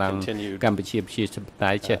ងកម្លាំងកម្ពុជាប្រជាធិប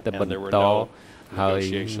តេយ្យចេះតែបន្តហើយ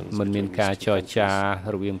មិនមានការចរចា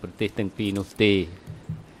រវាងប្រទេសទាំងពីរនោះទេ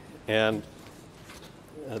And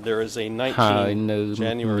there is a 19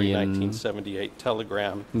 January 1978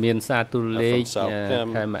 telegram មានសារទូរលេខ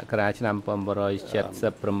ខែមករាឆ្នាំ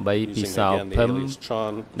1978ពីសោភឹម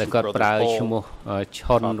ដែលគាត់ប្រើឈ្មោះ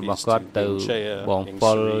ឆុនរបស់គាត់ទៅបង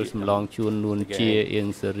ប៉ុលសំឡងជួននួនជាអៀង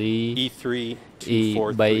សេរី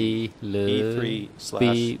E3 លើ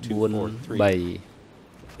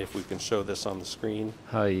243 If we can show this on the screen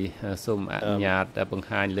ហើយសូមអនុញ្ញាតបង្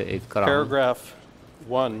ហាញលើអេក្រង់ Paragraph 1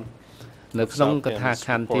នៅក្នុងកថាខ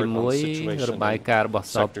ណ្ឌទី1របាយការណ៍របស់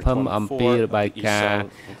សោភឹមអំពីរបាយការណ៍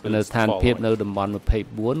នៅស្ថានភាពនៅតំបន់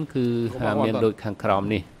24គឺមានដូចខាងក្រោម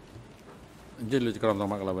នេះនិយាយលើក្រោមដល់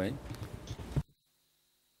មកឡើយ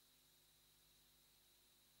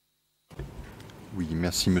Oui,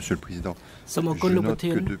 merci Monsieur le Président. Je note que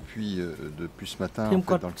depuis ce matin, en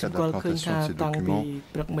fait, dans le cadre de la présentation de ces documents, est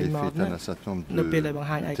fait un certain nombre de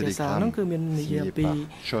télégrammes signés par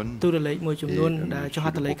Chon et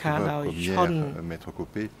première Maître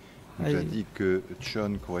Copé nous a dit que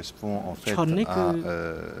Chon correspond en fait à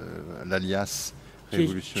l'alias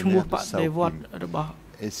révolutionnaire de Sao Phim.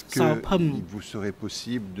 Est-ce qu'il vous serait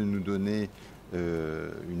possible de nous donner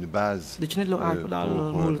une base qui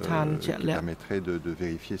permettrait de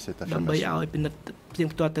vérifier cette affirmation.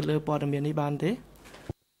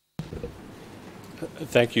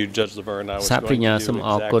 Thank you, Judge Laverne. I was going to do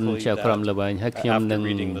exactly after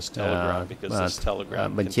reading this telegram because this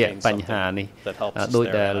telegram contains something that helps us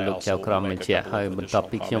there. I also would like a couple of additional comments in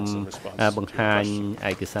response to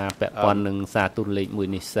your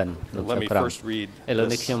question. Let me first read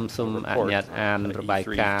this report,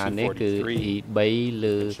 E3-243,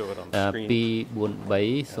 and show it on the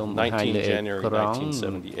screen. 19 January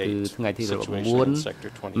 1978, situation in Sector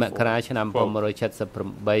 24.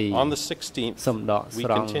 On the 16th, ដកស្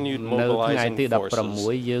រង់នៅថ្ងៃទី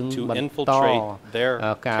16យើងបន្ត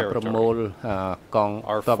ការប្រមូលកង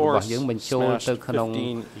ទ័ពរបស់យើងបញ្ចូលទៅក្នុង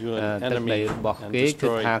ទឹកដីរបស់គេគឺ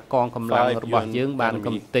ថាកងកម្លាំងរបស់យើងបាន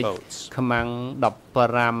កំទេចខ្មាំង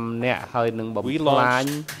15នាក់ហើយនឹងបំផ្លាញ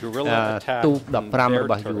ទូក15រ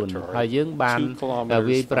បស់យួនហើយយើងបាន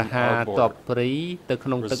វាយប្រហារទ័ពព្រីទៅក្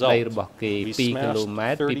នុងទឹកដីរបស់គេ2គីឡូម៉ែ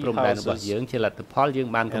ត្រពីព្រំដែនរបស់យើងជាលទ្ធផលយើង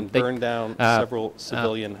បានកំទេច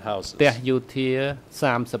ផ្ទះយោធា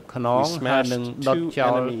30ខ្នងហើយនឹងដុតចោ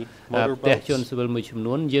លផ្ទះជនស៊ីវិលមួយចំ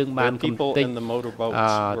នួនយើងបានកំទេច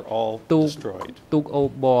ទូកអូ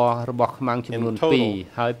បរបស់ខ្មាំងចំនួន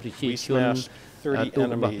2ហើយប្រជាជនទូក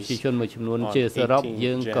របស់ប្រជាជនមួយចំនួនជាសរុប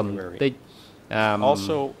យើងកំទេច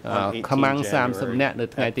ខ្មាំង30នាក់នៅ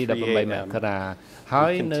ថ្ងៃទី18មករាហើ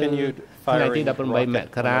យនៅថ្ងៃទី18ម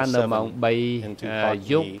ករានៅម៉ោង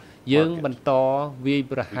3យប់យើងបន្តវាយ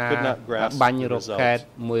ប្រហារបាញ់រ៉ុកែត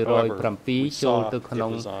107ចូលទៅក្នុ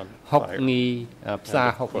ងហុកងីផ្សារ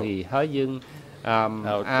ហុកងីហើយយើង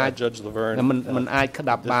អាចមិនអាចក្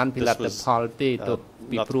តាប់បានពីលទ្ធផលទេទៅ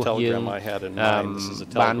ពីព្រោះយើង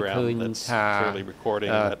បានឃើញថា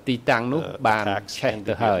ទីតាំងនោះបានឆេះ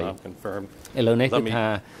ទៅហើយឥឡូវនេះគឺថា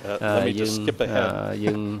យើង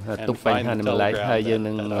ទុកបញ្ហានេះម្លេចហើយយើង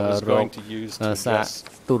នឹងរកសារ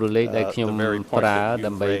ទូរលេខដែលខ្ញុំប្រើ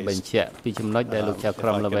ដើម្បីបញ្ជាក់ពីចំណុចដែលលោកចៅក្រ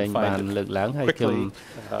មល្វែងបានលើកឡើងហើយខ្ញុំ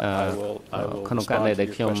ក្នុងករណីដែល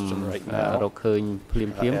ខ្ញុំរកឃើញភ្លាម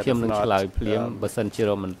ខ្ញុំនឹងឆ្លើយភ្លាមបើសិនជារ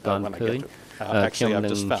កមិនទាន់ឃើញខ្ញុំនឹ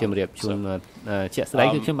ងជម្រាបជូនជាក់ស្ដែង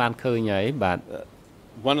គឺខ្ញុំបានឃើញហើយបាទ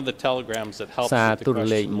សារទូរ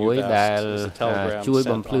លេខមួយដែលជួយ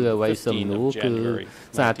បំភ្លឺអ្វីសំណួរគឺ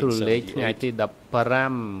សារទូរលេខថ្ងៃទី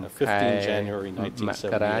15ខែម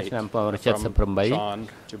ករាឆ្នាំ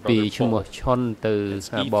1978ពីឈ្មោះឈុនទៅ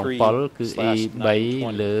បងប៉ុលគឺ E3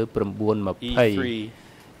 លើ920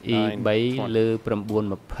 E3 លើ920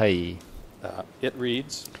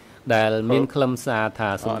 ដែលមានខ្លឹមសារថា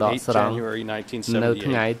សំដកស្រង់នៅ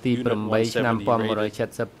ថ្ងៃទី8ឆ្នាំ1978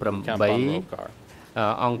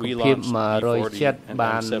អង្គភាព107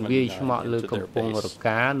បានវាយឆ្មក់លើកំពង់រ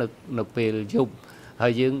កានៅពេលយប់ហើ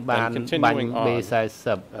យយើងបានបាញ់ B40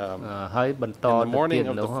 ហើយបន្តទៅទៀត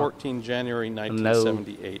នោះនៅ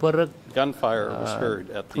ព្រឹក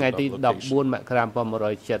ថ្ងៃទី14មករា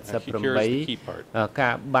1978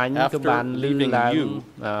ការបាញ់ក៏បានលឺឡើង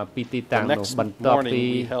ពីទីតាំងនោះបន្ទាប់ពី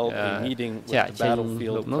ចាក់ចេញ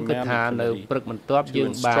លោកនោះគឺថានៅព្រឹកបន្ទាប់យើ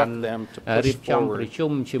ងបានរៀបចំប្រ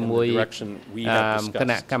ជុំជាមួយគ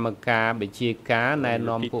ណៈកម្មការបញ្ជាការណែ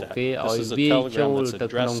នាំពួកគេឲ្យវាយចូលទៅ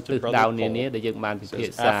ក្នុងទិសដៅនានាដែលយើងបានពិភា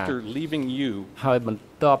ក្សាហើយបន្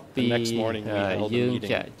ទាប់ពីយើង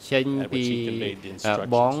ចាក់ចេញពី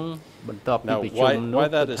បងបន្ទាប់ពីប្រជុំនោះ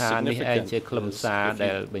គឺថានេះឯងជាខ្លឹមសារ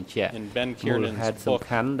ដែលបញ្ជាក់មូលហេតុសំ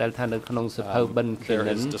ខាន់ដែលថានៅក្នុងសភៅបិនខេ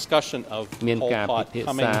និនមានការពិភា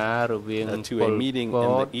ក្សារវាងពលព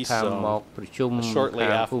តខាងមកប្រជុំខា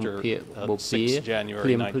ងភូមិភាគបូព៌ាភ្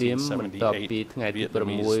លាមបន្ទាប់ពីថ្ងៃទី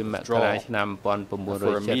6មករាឆ្នាំ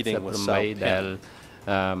1978ដែល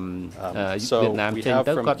វៀតណាមចេញ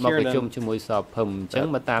ទៅគាត់មកប្រជុំជាមួយសភឹមអញ្ចឹង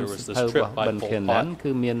មកតាមសភៅរបស់បិនខេណាន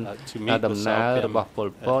គឺមានដំណើររបស់ពល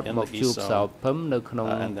ពតមកជួបសភឹមនៅក្នុង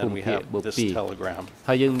ភូមិភាគបូព៌ា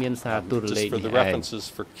ហើយយើងមានសារទូរលេខនេះឯង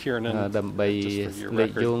ដើម្បីលេ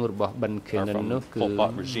ខយោងរបស់បិនខេណាននោះគឺ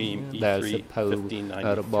ដែលសភៅ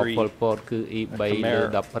របស់ពលពតគឺ E3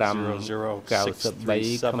 លើ15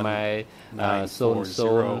 93ខ្មែរ00 63 79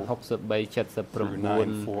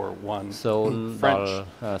 0ដល់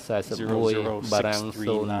41បារាំង0063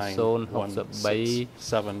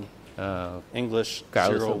 English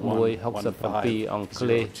 91 67អង់គ្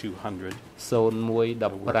លេស01 15 02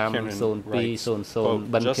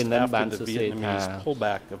 00បិនខេណានបានសរសេរថា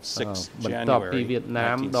បន្ទាប់ពីវៀតណា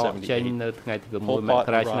មដកចេញនៅថ្ងៃទី6មក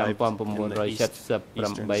រាឆ្នាំ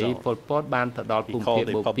1978ប៉ុលពតបានទៅដល់ភូមិភាគ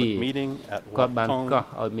បូព៌ាគាត់បានកោះ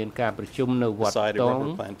ឲ្យមានការប្រជុំនៅវត្តតង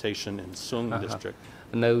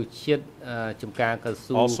នៅជាតិចំការក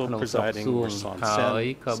ស៊ូក្នុងស្រុកសួងហើយ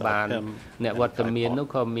ក៏បានអ្នកវត្តមាននោះ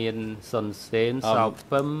ក៏មានសុនសេនសោ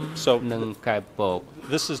ពឹមនិងកែពក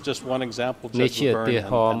នេះជាឧទា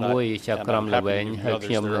ហរណ៍មួយจากក្រមល្វែងហើយ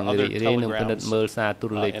ខ្ញុំនឹងរីករាយនឹងពិនិត្យមើលសារទូ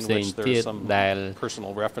រលេខផ្សេងទៀតដែល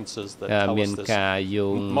មានការយោ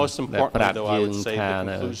ងដែលប្រាប់យើងថា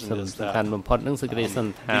សំខាន់បំផុតនឹងសេចក្តីស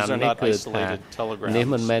ន្តាននេះគឺថានេះ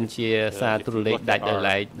មិនមែនជាសារទូរលេខដាច់ដោយ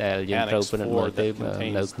ឡែកដែលយើងត្រូវពិនិត្យមើលទេ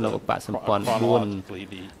នៅក្នុងឧបសម្ព័ន្ធ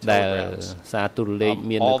4ដែលសារទូរលេខ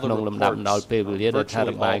មាននៅក្នុងលំដាប់ដល់ពេលវេលាដោយថា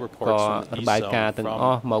របាយការណ៍ទាំងអ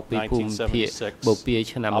ស់មកពីភូមិភាគបូព៌ា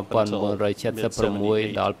ឆ្នាំ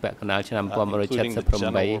1976ដល់ពាក់កណ្ដាលឆ្នាំ1978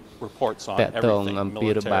តាក់ទងអំពី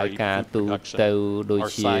របាយការណ៍ទូទៅដូច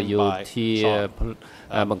ជាយោធា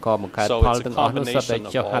បង្កើតផលទាំងអស់នោះសុទ្ធតែ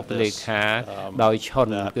ចុះហត្ថលេខាដោយឈុន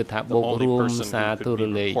គឺថាបូករួមសារទូរ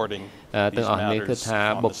លេខទាំងអស់នេះគឺថា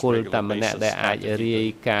បុគ្គលតែម្នាក់ដែលអាចរាយ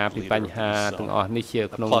ការណ៍ពីបញ្ហាទាំងអស់នេះជា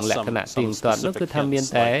ក្នុងលក្ខណៈទៀងទាត់នោះគឺថាមាន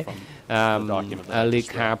តែលេ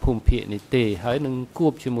ខាភូមិភាគនេះទេហើយនឹងគួ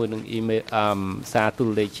បជាមួយនឹងអ៊ីមេលសារទូរ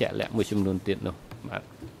លេខជាក់លាក់មួយចំនួនទៀតនោះបាទ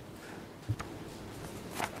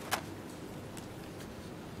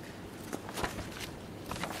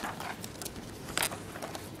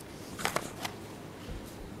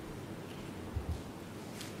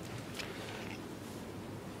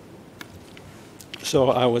So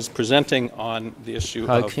I was presenting on the issue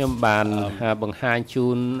of ខ្ញុំបានបង្ហាញជូ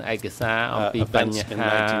នឯកសារអំពីបញ្ហា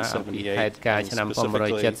អំពីហេតុការណ៍ឆ្នាំ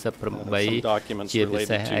1978ជាពិ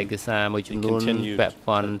សេសឯកសារមួយចំនួនពាក់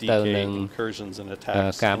ព័ន្ធទៅនឹង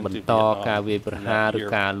ការបន្តការវាយប្រហារឬ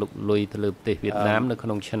ការលុកលុយទៅលើប្រទេសវៀតណាមនៅក្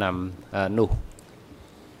នុងឆ្នាំនោះ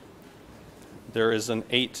There is an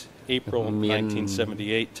 8 April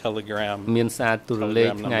 1978 telegram មានសារទូរលេខ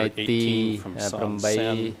ថ្ងៃទី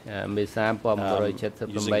8 មេសា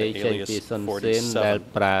1978ចេញពីសុនសេនដែល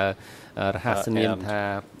ប្រើរហស្សនាមថា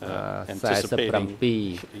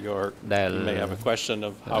47ដែល may have a question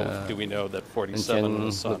of how do we know that 47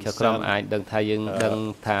 was on ក្រុមអាចដឹងថាយើងដឹង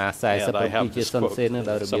ថា47ជាសុនសេននឹង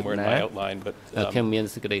ដោយរបៀបណាខ្ញុំមាន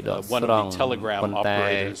សេចក្តីដកស្រង់ប៉ុន្តែ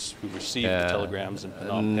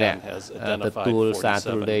អ្នកទទួលសារ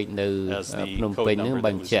ទូរលេខនៅភ្នំពេញនឹងប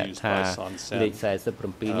ញ្ជាក់ថាលេខ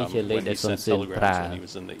47នេះជាលេខដែលសុនសេនប្រើ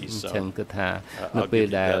អញ្ចឹងគឺថានៅពេល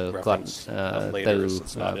ដែលគាត់ទៅ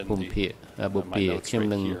ភូមិភាគបូព៌ាខ្ញុំ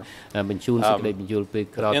នឹងបញ្ជូនសេចក្តីបញ្យល់ពេល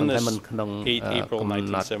ក្រោយតែមិនក្នុងកំ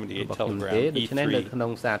ណត់របស់ខ្ញុំទេដូច្នេះនៅក្នុង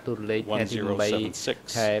សារទូរលេខថ្ងៃទី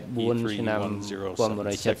8ខែ4ឆ្នាំ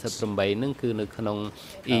1978នឹងគឺនៅក្នុង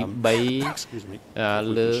E3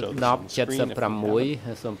 លើ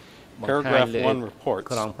1076សូមបង្ហាញលើ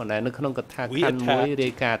ក្រុមផងដែរនៅក្នុងកថាខណ្ឌមួយរា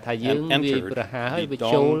យការណ៍ថាយើងវាយប្រហារហើយបញ្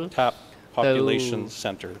ចូលទៅ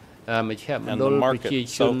មជ្ឈមណ្ឌលប្រជា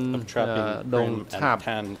ជនដងថាប់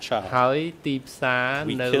ហើយទីផ្សារ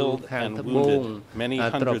នៅខាងត្បូង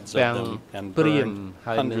ត្រពាំងព្រាម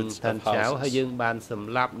ហើយនឹងតាន់ចៅហើយយើងបានស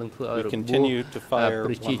ម្លាប់នឹងធ្វើឲ្យរបួស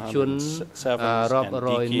ប្រជាជនរាប់រ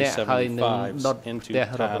យនាក់ហើយនឹងដុតផ្ទះ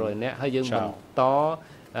រាប់រយនាក់ហើយយើងបន្ត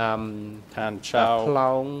តាន់ចៅខ្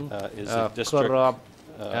លោងក្រប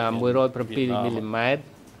107 មីលីម៉ែត្រ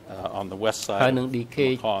on the west side ហើយនឹង DK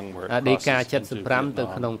 75ទៅ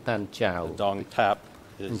ក្នុងតាន់ចៅ Dong Tap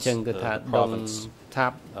អញ្ចឹងគឺថាដងថា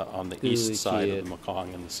ប់ on the east side of Mekong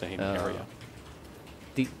in the same area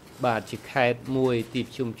ទីបាទជាខេត្តមួយទី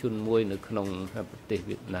ប្រជុំជនមួយនៅក្នុងប្រទេស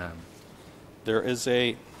វៀតណាម There is a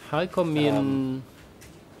ហើយក៏មាន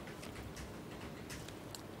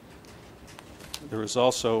There is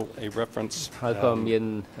also a reference ហើយក៏មាន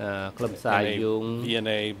ក្លឹបសារយោង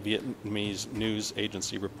VNA Vietnamese News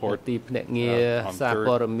Agency report ទីភ្នាក់ងារសារ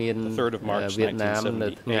ព័ត៌មានវៀតណាមនៅ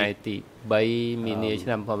ថ្ងៃទី3មីនាឆ្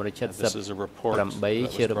នាំ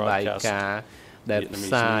1978ជារបាយការណ៍ដែលផ្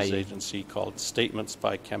សាយ agency called Statements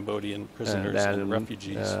by Cambodian Prisoners and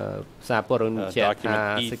Refugees សារព័ត៌មានជាក់ថា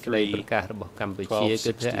សេចក្តីប្រកាសរបស់កម្ពុជា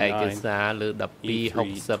គឺជាឯកសារលើ1269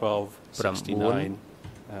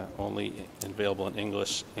 only available in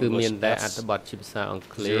English គឺមានតែអត្ថបទជាភាសាអង់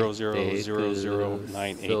គ្លេសទេគឺ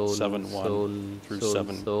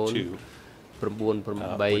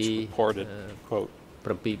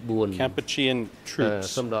Cambodian troops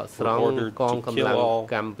សំដកស្រង់កងកម្លាំង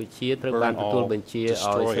កម្ពុជាត្រូវបានទទួលបញ្ជាឲ្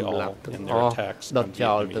យសម្លាប់ទាំងអស់ដុត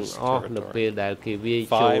ចោលទាំងអស់នៅពេលដែលគេវាយ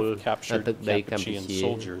ចូលទឹកដីកម្ពុជា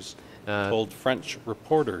told French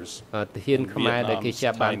reporters ទាហានខ្មែរដែលគេចា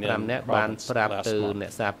ប់បាន5នាក់បានប្រាប់ទៅអ្ន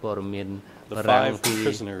កសារព័ត៌មានរាំងពី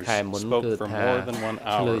ខែមុនគឺថា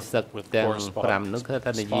ឆ្លើយសឹកទាំង5នោះគឺ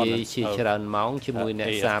ថានិយាយជាច្រើនម៉ោងជាមួយអ្នក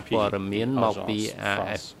សារព័ត៌មានមកពី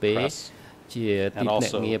AFP ជាទីភ្នា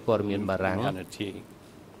ក់ងារព័ត៌មានបារាំង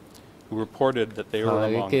who reported that they were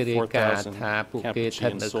among 4,000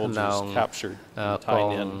 Cambodian soldiers captured in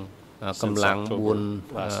Thailand កម្លាំង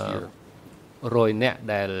400នាក់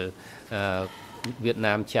ដែលវៀត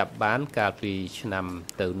ណាមចាប់បានកាលពីឆ្នាំ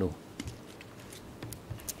ទៅនោះ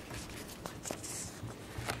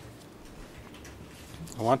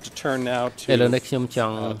I want to turn now to ឥឡូវនេះខ្ញុំច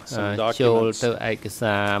ង់ចូលទៅឯក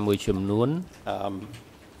សារមួយចំនួន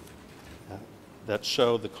that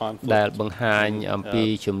show the ដែល conflict បង្ហាញអំពី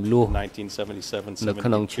ចំនួន 1977 នៅក្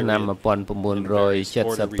នុងឆ្នាំ 1977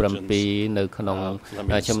 នៅក្នុង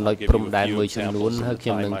ចំណុចព្រំដែនមួយចំនួនហើយខ្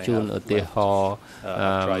ញុំនឹងជូនឧទាហរ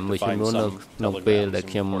ណ៍មួយចំនួននៅក្នុងពេលដែល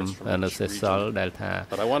ខ្ញុំនៅសេសសល់ដែលថា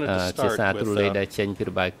ជាសារទូលេខដែលចេញពី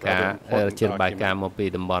របាយការណ៍ជារបាយការណ៍មកពី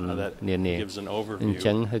តំបន់នានាអញ្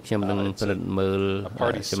ចឹងហើយខ្ញុំនឹងពិនិត្យមើល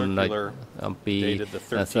ចំណុចអំពី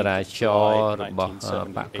សារាចររបស់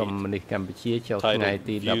បកកុម្មុយនីសកម្ពុជាចុះថ្ងៃ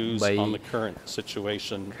ទី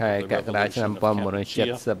 13 ខែកក្កដាឆ្នាំ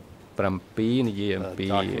 1977 និយាយអំពី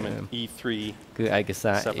គឺឯក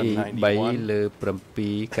សារ E3 លើ 791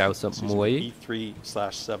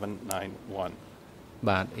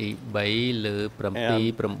 បាទ E3 លើ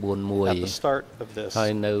 791 ហើ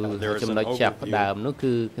យនៅចំណុចចាប់ផ្ដើមនោះ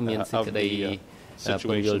គឺមានសេចក្តី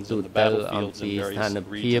ពន្យល់ទូទៅអំពីស្ថាន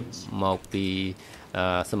ភាពមកពី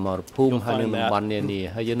សមរភូមិហើយនៅតំបន់នានា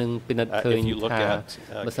ហើយយើងនឹងពិនិត្យឃើញថា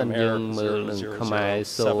បើសិនយើងមើលនឹងខ្មែរ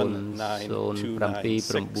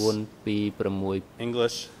 0079226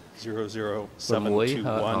 English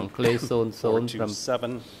 00721 អង់គ្លេស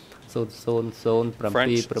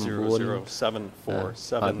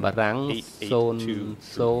 00779 បារាំង 0074782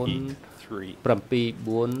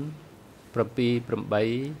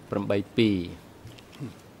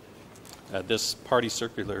 This party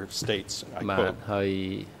circular states, I quote,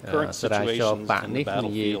 current situation on the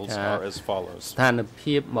battlefields are as follows. ស្ថាន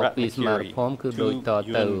ភាពមកពីស្មារតីភូមិគឺដូចត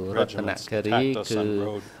ទៅរតនគិរីគឺ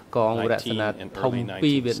កងរចនាធំ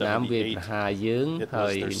ពីវៀតណាមវាយប្រហារយើងហើ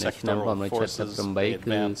យនៅឆ្នាំ 1978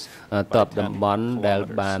 គឺតបតំបន់ដែល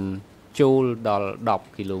បានចូលដល់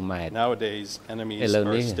 10 គីឡូម៉ែត្រ Nowadays enemies are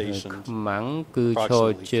stationed ខ្មាំងគឺឈរ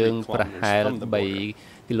ជើងប្រហែល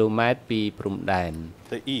 3 គីឡូម៉ែត្រពីព្រំដែន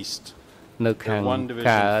The east នៅខាង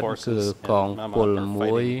កើតគឺកងពល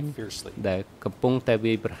មួយដែលកំពុងតែ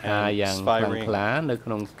វាយប្រហារយ៉ាងខ្លាំងក្លានៅក្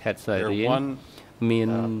នុងខេត្តសារៀងមាន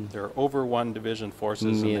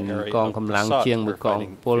កងកម្លាំងជាងមួយកង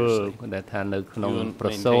ពលដែលថានៅក្នុងប្រ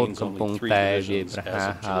សូតកំពុងតែវាយប្រហារ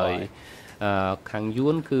ហើយខាងយួ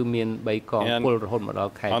នគឺមាន 3 កងពលរហូតមកដ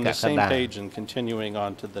ល់ខែកក្កដា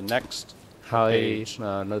ហើយ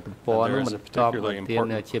នៅទំព័រនោះបន្តទៀត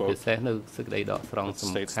ជាពិសេសនៅសេចក្តីដកស្រង់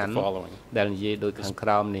សំខាន់ដែលនិយាយដូចខាងក្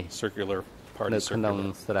រោមនេះនៅក្នុង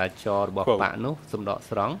សារាចររបស់បកនោះសំដក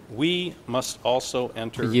ស្រង់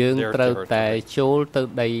យើងត្រូវតែចូលទៅ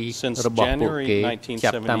ដីរបស់ពួកគេ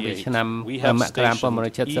ចាប់តាំងពីឆ្នាំមករា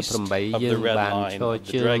 1978 យើងបានឈរ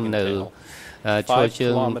ជើងនៅឈរជើ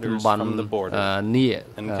ងតំបន់នី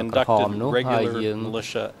ក្រហមនោះហើយយើង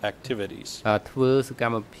ធ្វើសក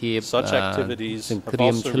ម្មភាពសង្គ្រា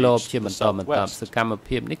មឆ្លបជាបន្តសកម្ម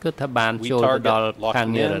ភាពនេះគឺថាបានចូលទៅដល់ខេត្ត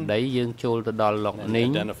និរតីយើងចូលទៅដល់លោកនីង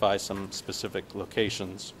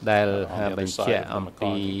ដែលបញ្ជាក់អំ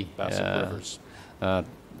ពីស្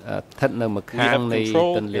ថិតនៅម្ខាងនៃ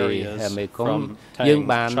ទន្លេមេគង្គយើង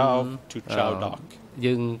បា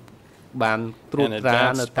នត្រួតត្រា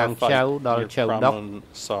នៅតាំងចៅដល់ចៅដុក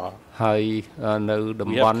ហើយនៅ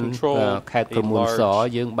តំបន់ខេត្តក្រមួនស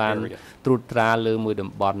យើងបានត្រួតត្រាលើមួយ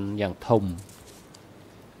តំបន់យ៉ាងធំ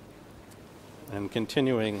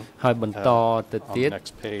ហើយបន្តទៅទៀត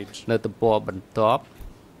នៅទំព័របន្ទាប់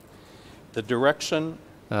The direction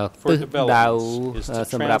ទិសដៅ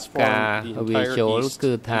សម្រាប់ការវាយចូល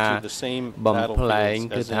គឺថាបំផ្លែង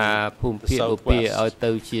គឺថាភូមិភាគឧពាឲ្យ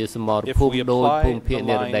ទៅជាសមរភូមិដោយភូមិភាគ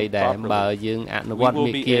និរតីដែរបើយើងអនុវត្ត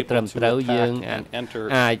មេគាត្រឹមត្រូវយើង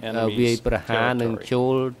អាចវាយប្រហារនឹងចូ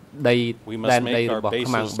លដីដែនដីរបស់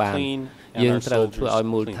ខ្មាំងបានយើងត្រូវធ្វើឲ្យ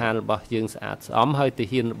មូលដ្ឋានរបស់យើងស្អាតស្អំហើយទា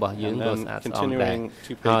ហានរបស់យើងក៏ស្អាតស្អំដែរ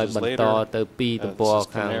ហើយបន្តទៅពីទំព័រ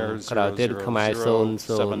ខាងក្រោយទៀតខ្មែរ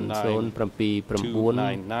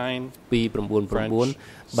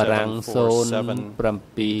 0079299 បារាំង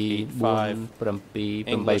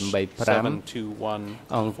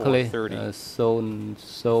 0747885 អង់គ្លេស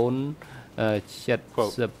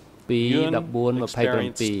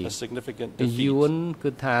 0071427 យួន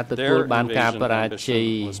គឺថាទទួលបានការបរាជ័យ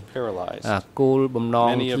គោលបំណ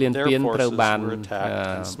ងឈ្លានពានត្រូវបាន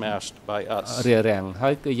រារាំងហើ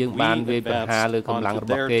យគឺយើងបានវាយប្រហារលើកម្លាំងរ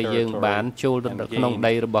បស់គេយើងបានចូលទៅក្នុង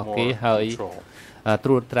ដីរបស់គេហើយត្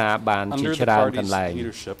រួតត្រាបានជាច្រើនកន្លែង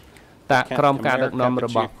តាក្រមការដឹកនាំរ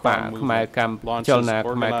បស់បកខ្មែរកម្ពុជាចលនា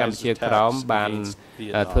ខ្មែរកម្ពុជាក្រោមបាន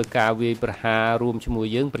ធ្វើការវាយប្រហាររួមជាមួយ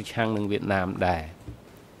យើងប្រឆាំងនឹងវៀតណាមដែរ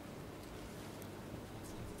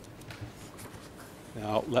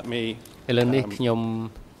Now let me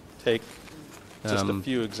take just a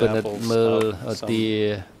few examples of some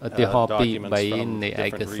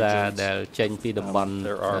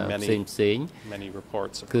many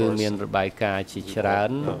reports of course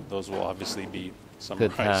those will obviously be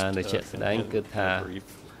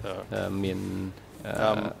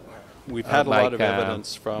We've had a lot of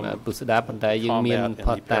evidence from combat and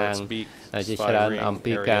deterrent speak ជាច្រើនអំ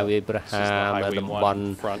ពីការវាយប្រហារនៅតំបន់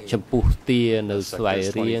ចំពោះទានៅស្វាយ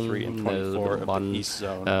រៀងនៅតំបន់23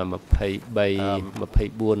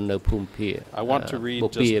 24នៅភូមិភាគបូ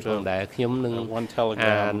ព៌ាផងដែរខ្ញុំនឹង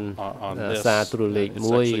អានសារទូរលេខ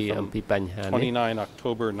មួយអំពីបញ្ហានេះ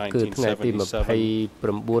គឺថ្ងៃទី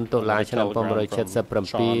29តុលាឆ្នាំ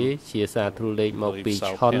1977ជាសារទូរលេខមកពី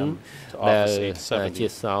ឆុនដែលជា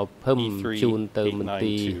សោភឹមជូនទៅមន្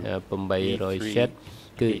ទីរ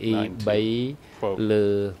807គឺ E3 លើ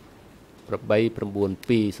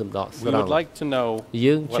892សំដកស្រង់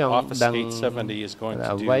យើងចង់ដឹង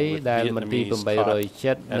អ្វីដែលមន្ទីរ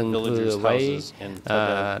807នឹងធ្វើអ្វី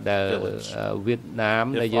ដែលវៀតណាម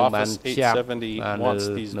ដែលយើងបានចាប់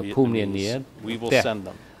នៅភូមិនានាផ្ទះ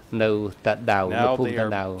នៅតាដៅនៅភូមិតា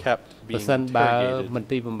ដៅបើសិនបើមន្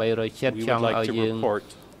ទីរ807ចង់ឲ្យយើង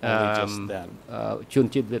ជន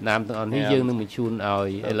ជាតិវៀតណាមទាំងអស់នេះយើងនឹងបញ្ជូនឲ្យ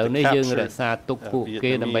ឥឡូវនេះយើងរក្សាទុកពួក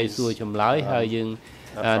គេដើម្បីសួរចម្លើយហើយយើង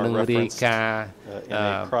នឹងរាយការណ៍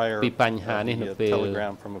ពីបញ្ហានេះនៅពេល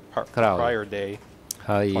ក្រោយ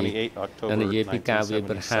ហើយនិយាយពីការវាយ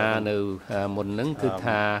ប្រហារនៅមុនហ្នឹងគឺ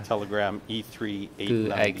ថាគឺ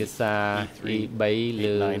ឯកសារ E3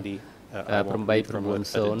 លើ890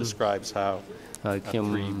ហើយខ្ញុំ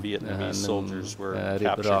នឹងរៀ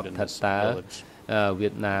បរាប់ថាតើវៀ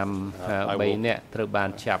តណាម3នាក់ត្រូវបាន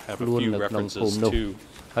ចាប់ខ្លួននៅក្នុងភូមិនោះ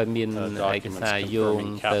ហើយមានឯកសារយោង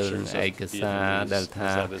ទៅឯកសារដែល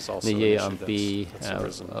ថានិយាយអំពី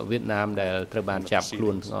វៀតណាមដែលត្រូវបានចាប់ខ្លួ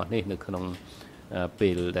នទាំងអស់នេះនៅក្នុងពេ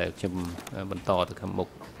លដែលខ្ញុំបន្តទៅខាងមុខ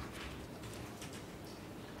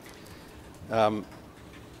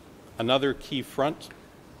Another key front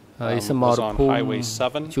ហើយសមរភូមិ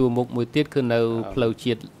ជួរមុខមួយទៀតគឺនៅផ្លូវ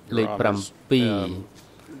ជាតិលេខ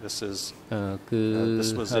7This is គឺ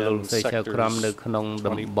លោកស្រីចៅក្រមនៅក្នុង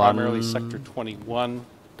តំបន់21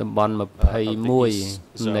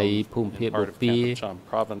នៃភូមិភាគបូព៌ា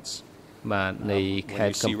បាទនៃខេ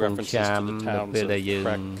ត្តកំពង់ចាមនៅពេលដែលយើង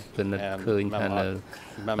ពិនិត្យឃើញថានៅ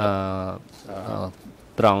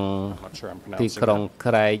ត្រង់ទីក្រុង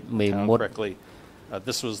ក្រែកមេមត់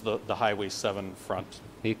This was the Highway 7 front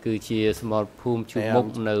នេះគឺជាសមរភូមិជួរមុខ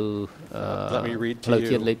នៅផ្លូវ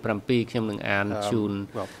ជាតិលេខ7ខ្ញុំនឹងអានជូន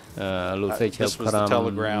លោកស្រីចៅក្រម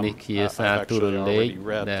នេះជាសារទូរលេខ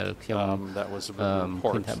ដែលខ្ញុំ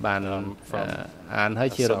ឃើញថាបានអានហើយ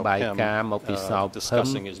ជារបាយការណ៍មកពីសោភឹម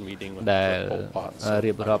ដែល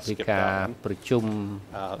រៀបរាប់ពីការប្រជុំ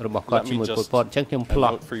របស់គាត់ជាមួយពលពតអញ្ចឹងខ្ញុំផ្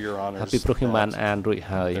លោះពីព្រោះខ្ញុំបានអានរួច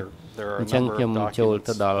ហើយអញ្ចឹងខ្ញុំចូល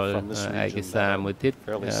ទៅដល់ឯកសារមួយទៀត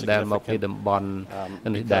ដែលមកពីតំបន់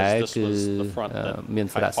នេះដែរគឺមាន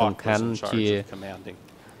សារៈសំខាន់ជា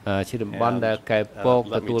តំបន់ដែលកែពក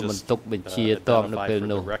ទទួលបន្ទុកបញ្ជាតបនៅពេល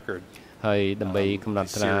នោះហើយដើម្បីកំណត់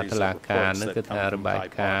ត្រាតុលាការនឹងគឺថារបាយ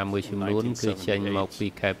ការណ៍មួយចំនួនគឺចេញមកពី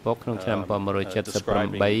ខេត្តពុកក្នុងឆ្នាំ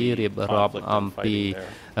1978រៀបរាប់អំពី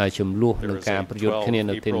ចំនួននឹងការប្រយុទ្ធគ្នា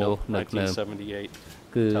នៅទីនោះនៅក្នុង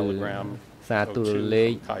គឺសារទូរលេ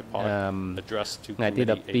ខថ្ងៃទី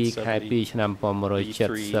12ខែ2ឆ្នាំ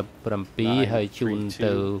1977ហើយជូន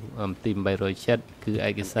ទៅទី807គឺឯ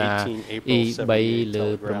កសារ E3 លើ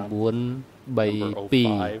932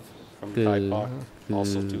គឺ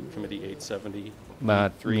បា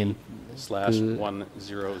ទមាន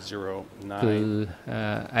គឺ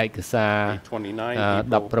ឯកសារ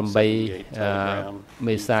18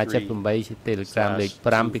មេសា78ជា Telegram លេខ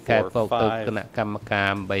5ពីខេត្តពោធិ៍ទៅគណៈកម្មកា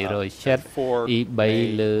រ807 E3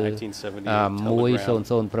 លើ1009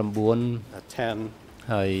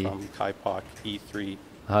ហើ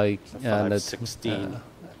យនៅ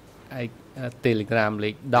Telegram លេ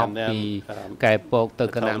ខ10ពីកែពកទៅ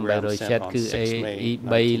គណៈ807គឺ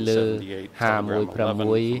E3 លើ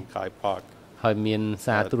516ហើយមាន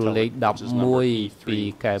សារទូរលេខ11ពី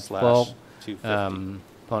កែពក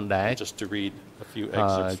ផងដែរ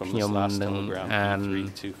ខ្ញុំនឹងអាន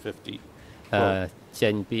ចេ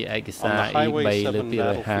ញពីឯកសារ E3 លើ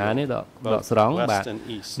250នេះដកស្រង់បាទ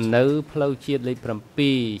នៅផ្លូវជាតិលេខ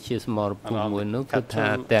7ជាសមរភូមិមួយនោះគឺថា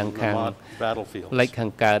ទាំងខាងលេខខា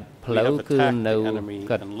ងកើតផ្លូវគឺនៅ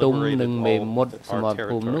កតុំនិងមេមត់សមរ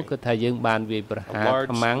ភូមិនោះគឺថាយើងបានវាយប្រហារ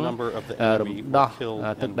ខ្មាំងរំដោះ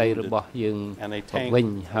ទឹកដីរបស់យើងវិញ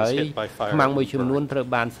ហើយខ្មាំងមួយចំនួនត្រូវ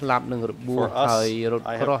បានស្លាប់និងរបួសហើយរថ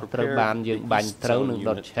ក្រោះត្រូវបានយើងបាញ់ត្រូវនិង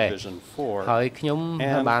ដុតឆេះហើយខ្ញុំ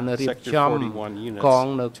បានរៀបចំកង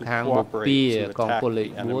នៅខាងបូព៌ាកងពលលេខ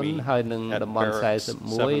4ហើយនឹងតំបន់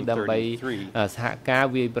41ដើម្បីសហការ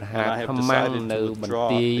វាយប្រហារខ្មាំងនៅបន្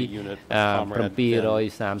ទាយ733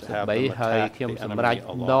ហើយខ្ញុំសម្រេច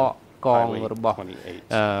ដក កងរបស់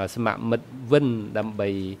សមមិត្តវិនដើម្បី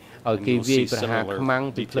ឲ្យគេវាយប្រហារខ្មាំង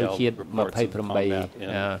ពីផ្លូវជាតិ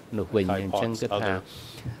28នោះវិញអញ្ចឹងគឺថា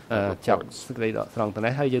ចប់សេចក្តីដកស្រង់ទៅ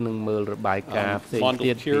នេះហើយយើងនឹងមើលរបាយការណ៍ផ្សេង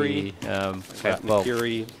ទៀតពីខេត្តបក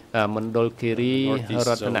មណ្ឌលគិរីរ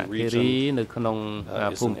តនគិរីនៅក្នុង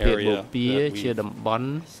ភូមិភាគបូព៌ាជាតំបន់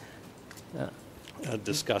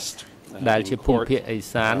ដែលជាភូមិភាគឦ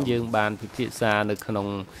សានយើងបានពិភាក្សានៅក្នុង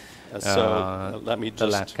ត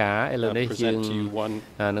ឡាការឥឡូវនេះយើង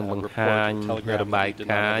នឹងបង្ហាញរបាយ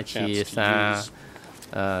ការណ៍ជា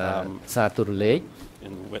សារទូរលេខ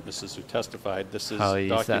ហើយ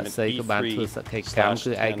សាក្សីក៏បានធ្វើសកម្មកម្ម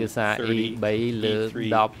គឺឯកសារ E3 លើ1030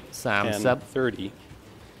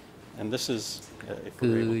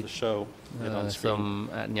 គឺសូម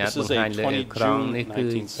អនុញ្ញាតបង្ហាញលើអេក្រង់នេះគឺ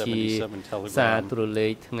ជាសារទូរលេ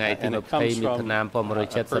ខថ្ងៃទី20មិថុនា1977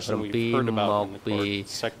មកពី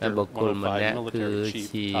បុគ្គលម្នាក់គឺ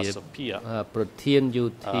ជាប្រធានយោ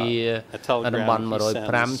ធាតំបន់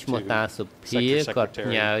105ឈ្មោះតាសុភាគាត់ផ្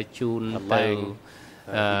ញើជូនទៅ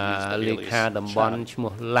លេខាតំបន់ឈ្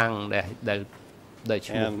មោះឡាំងដែល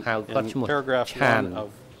ឈ្មោះហៅគាត់ឈ្មោះឆាន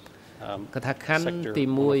កថាខណ្ឌទី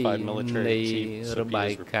1នៃរបា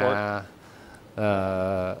យការណ៍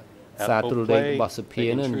សារទូរលេខរបស់សភា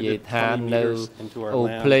នោះនិយាយថានៅអូ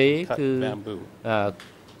ផ្លេគឺ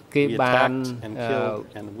គេបាន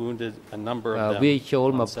វាយចូល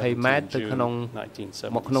20ម៉ែត្រទៅក្នុ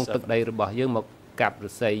ងទឹកដីរបស់យើងមកកាប់រ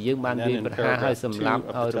ស័យយើងបានវាយប្រហារឲ្យសម្លាប់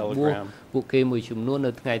ឲ្យរបួសពួកគេមួយចំនួន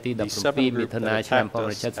នៅថ្ងៃទី17មិថុនាឆ្នាំ1977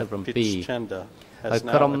ហើយ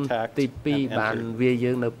ក្រុមទី2បានវា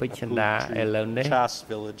យើងនៅពេជ្រឆន្ទាឥឡូវនេះ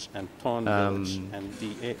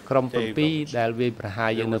ក្រុម7ដែលវាប្រហារ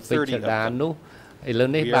យើងនៅពេជ្រឆន្ទានោះឥឡូវ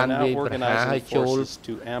នេះបានវាប្រហារឲ្យចូល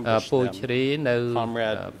ពោជ្រេនៅ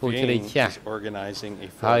ពោជ្រេចាស់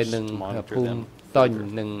ហើយនឹងភូមិតុញ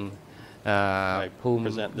នឹងភូមិ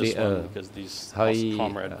វាហើយ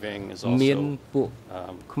មានពួក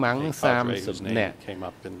ខ្មាំង30នាក់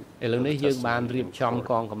ឥឡូវនេះយើងបានរៀបចំ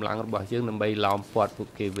កងកម្លាំងរបស់យើងដើម្បីឡោមព័ទ្ធពួក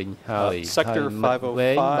គេវិញហើយមិត្ត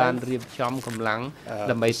វែងបានរៀបចំកម្លាំង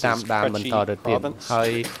ដើម្បីតាមដានបន្តទៅទៀតហើ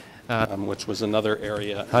យwhich was another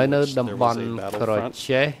area ហើយនៅតំបន់ក្រ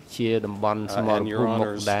ចេះជាតំបន់ស្មរភូមិមុ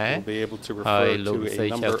ខដែរហើយលោកស្រី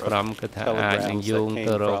ចៅក្រមគឺថាអាចនឹងយោង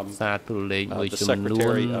ទៅរកសារទូរលេខមួយចំនួ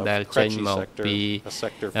នដែលចេញមកពី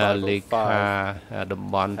លេខាតំ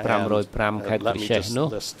បន់505ខេត្តក្រចេះនោះ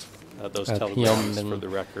ខ្ញុំនឹង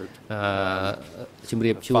ជម្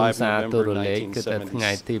រាបជូនសារទូរលេខគឺតែថ្ងៃ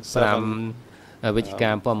ទី5វិច្ឆិកា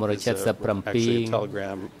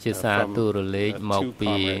1977ជាសារទូរលេខមក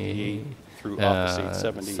ពី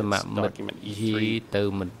សមមិត្តយីទៅ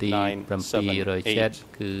មន្ទីរ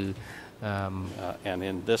707គឺ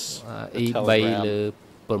E3 លើ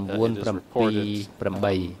978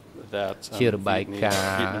ជារបាយការណ៍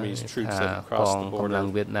ថាកងកម្លាំង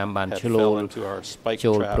វៀតណាមបានឆ្លូល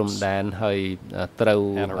ចូលព្រំដែនហើយត្រូវ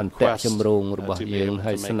អន្តៈជំរងរបស់យើង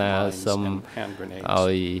ហើយស្នើសុំឲ្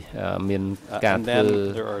យមានការធ្វើ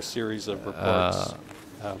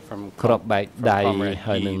ក្របបែកដៃ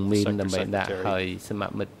ហើយនឹងមីនដើម្បីដាក់ហើយសម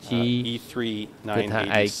មិត្តជីគឺថា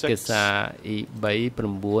ឯកសារ E3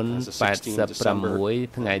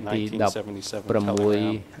 986ថ្ងៃទី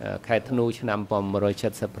16ខែធ្នូឆ្នាំ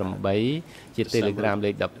1978ជា Telegram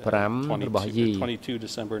លេខ15របស់យី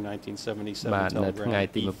បាទនៅថ្ងៃ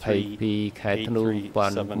ទី22ខែធ្នូ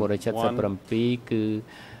1977គឺ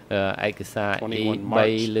ឯកសារ E3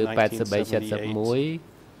 លើ8371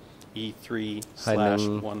ហើយនឹង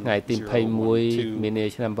ថ្ងៃទី21មីនា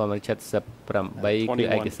ឆ្នាំ1978គឺ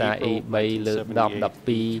ឯកសារ E3 លើ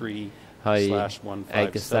1012ហើយឯ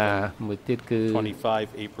កសារមួយទៀតគឺ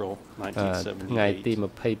ថ្ងៃទី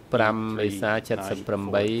25មេសា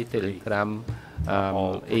78 Telegram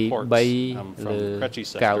E3 លើ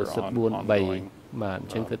943បាទអ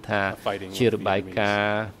ញ្ចឹងគឺថាជារបាយការ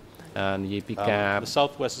ណ៍និយាយពីការ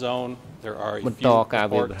បន្តការ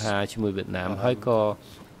វាយប្រហារជាមួយវៀតណាមហើយក៏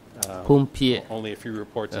ភូមិភាគ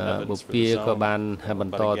បូព៌ាក៏បានប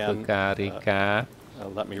ន្តធ្វើការរាយការណ៍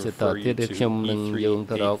ជាតទៀតខ្ញុំនឹងយោង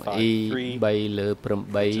ទៅរក E3 លើ8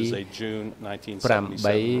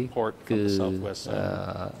គឺ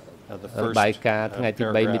របាយការណ៍ថ្ងៃទី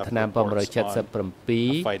3មិថុនា1977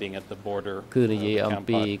គឺនិយាយអំ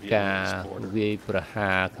ពីការវាយប្រ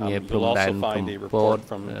ហារគ្នាព្រំដែនកម្ពុជា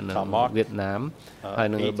និងវៀតណាមហើយ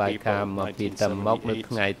នឹងរបាយការណ៍មកពីតាម៉ុកនៅ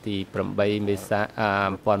ថ្ងៃទី8មេសា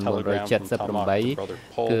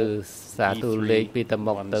1978គឺសារទូរលេខពីតា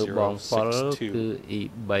ម៉ុកទៅបងប៉ុលគឺ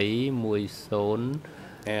E3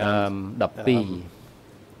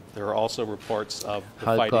 1012 There are also reports of the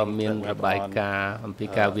ហើយក៏ fighting មាន that រ went បាយ on ការណ៍អំពី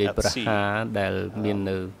ការវាយប្រហារដែលមាន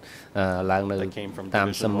នៅឡើងនៅតាម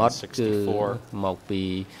សមុទ្រគឺមកពី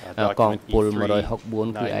កងពល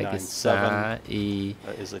164គឺឯកសារ E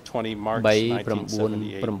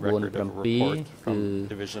 39997គឺ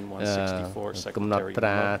កំណត់ត្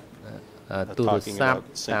រាទូរស័ព្ទ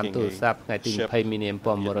តាមទូរស័ព្ទថ្ងៃទី20មីនា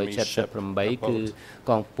1178គឺ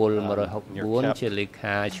កងពល164ជាលេ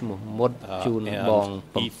ខាឈ្មោះមុតជូនបង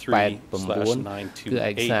89គឺឯ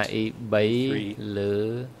កសារ E 3លើ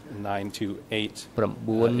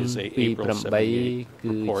928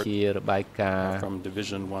គឺជារបាយការណ៍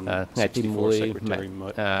ថ្ងៃទី1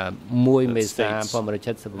មេសា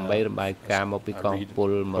1978របាយការណ៍មកពីកងពល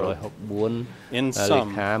164លេ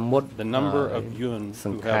ខាមុតស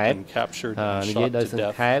ង្ខេបនិយាយដោយសង្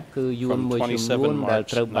ខេបគឺយួនមួយចំនួនដែល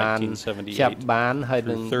ត្រូវបានចាប់បានហើយ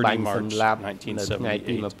នឹងបាញ់សម្លាប់នៅថ្ងៃ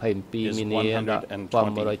ទី22មីនា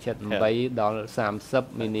1978ដល់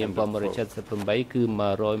30មីនា1978គឺ120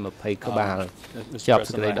ក្បាលជាប់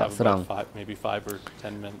សេចក្តីដកស្រង់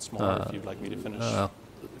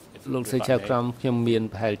លោកសេចក្តីក្រមខ្ញុំមាន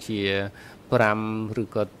ប្រហែលជា5ឬ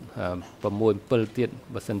ក៏6 7ទៀត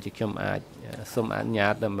បើសិនជាខ្ញុំអាចសូមអនុញ្ញា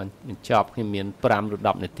តដើម្បីបញ្ចប់ខ្ញុំមាន5ឬ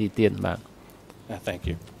10នាទីទៀតបាទ Thank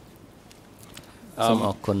you សូមអ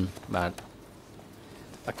រគុណបាទ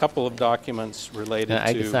A couple of documents related to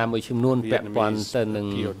ឯកសារមួយចំនួនពាក់ព័ន្ធទៅនឹង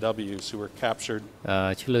POWs who were captured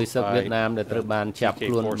ឆ្លើយសឹកវៀតណាមដែលត្រូវបានចាប់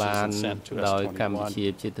ខ្លួនបានដោយកម្ពុជា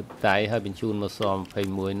ជាធិបតេយ្យហើយបញ្ជូនមកស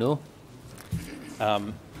21នោះ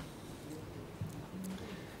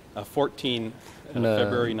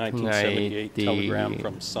February 1978 telegram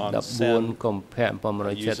from Son Sen 14 កុម្ភៈ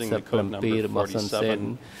1977របស់សុនសេន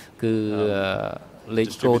គឺលេខ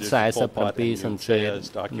កូដ47សុនសេន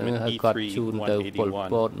នឹងឲ្យគាត់ជូនទៅប៉ុល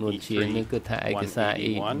ពតនួនជានេះគឺថាឯកសារ E3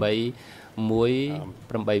 181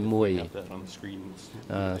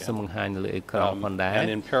សូមបង្ហាញនៅលើអេក្រង់ផងដែរ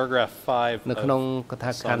នៅក្នុងក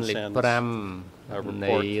ថាខណ្ឌលេខ5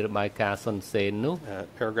នៃរបាយការណ៍សុនសេននោះ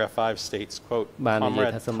paragraph 5 states quote បាននិយាយ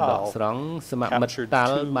ថាសំដកស្រង់សមមិត្តតា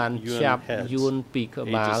ល់បានចាប់យួន2ក្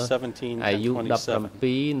បាលអាយុ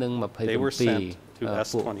17និង22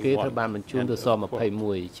ពួកគេត្រូវបានបញ្ជូនទៅស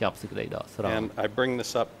21ចាប់សេចក្តីដកស្រង់ And I bring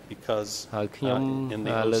this up because ហើយខ្ញុំ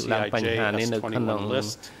លើកឡើងបញ្ហានេះនៅក្នុង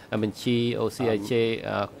បញ្ជី OCIJ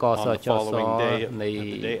កសចសនៃ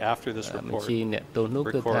បញ្ជីអ្នកទោសនោះ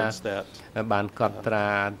គឺថាបានកត់ត្រា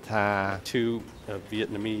ថា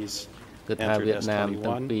Vietnamese គឺថាវៀតណាម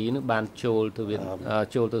ទាំងពីរនោះបានចូលទៅ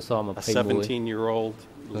ស21 17-year-old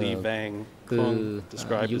Lee Vang គឺ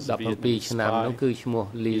អាយុ17ឆ្នាំនោះគឺឈ្មោះ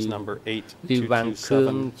Lee Vang ខឿ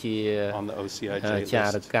ងជាចា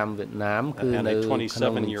រកម្មវៀតណាមគឺនៅក្នុ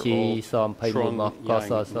ងបញ្ជីស21របស់ក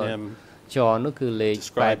សសចនោះគឺលេខ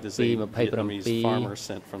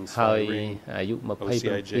8227ហើយអាយុ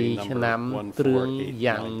27ឆ្នាំគ្រឿង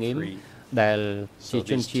យ៉ាងងឹមដែលជា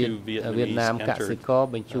ជនជាតិវៀតណាមកសិករ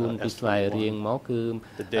បញ្ជូនពីស្វាយរៀងមកគឺប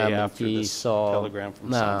ញ្ជីស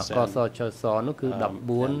កសចសនោះគឺ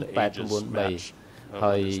14893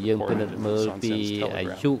ហើយយើងពិនិត្យមើលពីអា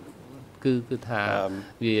យុគឺថា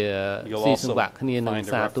វាស៊ីសង្វាក់គ្នានឹង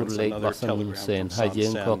សារទូរលេខរបស់សុនសេនហើយយើ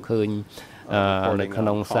ងក៏ឃើញនៅក្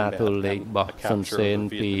នុងសារទូរលេខរបស់សុនសេន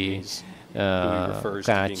ពី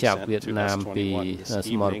ការចាប់វៀតណាមពី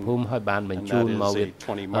សមរភូមិហើយបានបញ្ជូនមកវៀត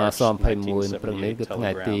ស21ព្រឹកនេះគឺថ្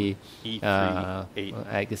ងៃទី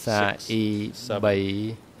ឯកសារ E3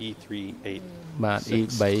 បាទ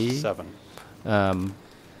E3 7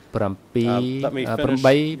 8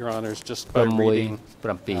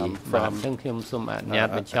 បាទអញ្ចឹងខ្ញុំសូមអនុញ្ញាត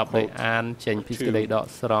បញ្ចប់ដោយអានចេញពីសេចក្តីដក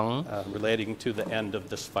ស្រង់ relating to the end of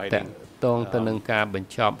this fighting តងទៅនឹងការបញ្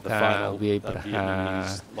ចប់ការវាយប្រហា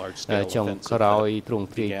រចុងក្រោយទ្រង់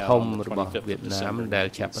ទ្រាយធំរបស់វៀតណាមដែល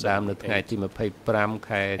ចាប់ផ្ដើមនៅថ្ងៃទី25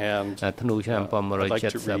ខែធ្នូឆ្នាំ1978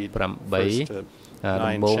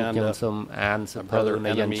ដំបូងខ្ញុំសូមអានសភៅ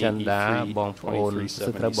នៃយញ្ចិនដាបងប្អូនស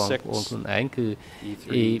ត្រូវបងប្អូនខ្លួនឯងគឺ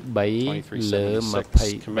E3 លើ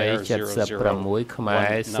2376ខ្មែ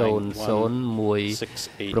រ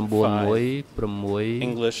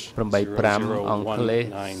00191685អង់គ្លេស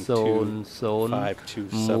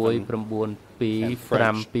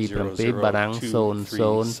00192527បារាំង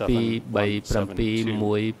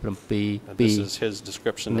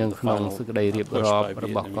00237172នៅក្នុងសេចក្តីរៀបរាប់រ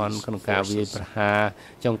បស់គាត់ក្នុងការវាយប្រហារ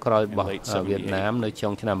ចុងក្រោយរបស់វៀតណាមនៅចុ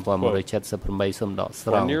ងឆ្នាំ1978សូមដកស្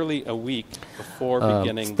រង់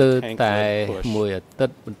ស្ទើរតែមួយអាទិ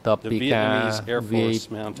ត្យបន្ទាប់ពីការវាយ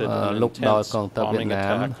លុកដោយកងទ័ពវៀតណា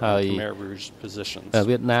មហើយ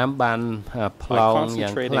វៀតណាមបានផ្លោងយ៉ា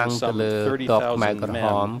ងខ្លាំងទៅលើទ័ពខ្មែរក្រហ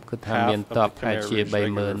មគឺថាមានទ័ពប្រហែលជា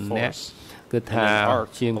 30,000 នាក់ គឺថា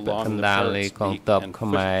ជាងកណ្ដាលនៃកងទ័ពខ្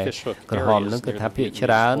មែរក្រហមនឹងគឺថាភាគច្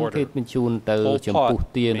រើនគេបញ្ជូនទៅចំពោះ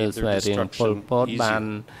ទានៅស្វែងរៀងពលពតបាន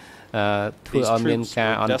ធ្វើឲ្យមានកា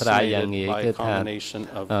រអន្តរាយយ៉ាងងាយគឺថា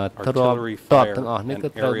ទ្របទ័ពទាំងអស់នេះគឺ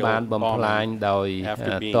ត្រូវបានបំផ្លាញដោយ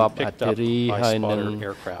ទ័ពអធិរីហើយនឹង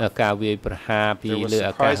ការវាយប្រហារពីលើ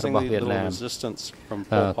អាកាសរបស់វៀតណាម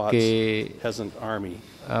គេ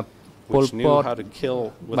ពលពត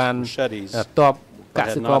បានទ័ពក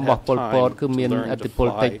សិកររបស់ពលពតគឺមានឥទ្ធិពល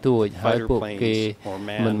តិចតួចហើយពួកគេ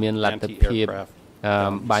មិនមានលទ្ធភាព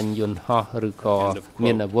បាញ់យន្តហោះឬក៏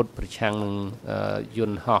មានអាវុធប្រឆាំងនឹងយ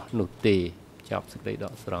ន្តហោះនោះទេចប់សេចក្តីដ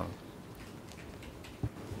កស្រង់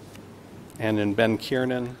And in Ben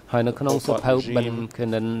Kiernan ហើយនៅក្នុងសភៅ Ben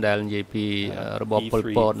Kiernan ដែលនិយាយពីរបបពល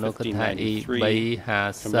ពតនោះគឺថា E3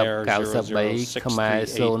 50 93 ខ្មែរ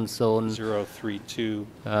 00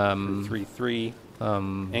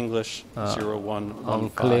 English 01 អង់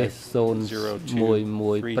គ្លេស011502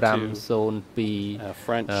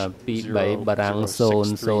 French 23បារាំង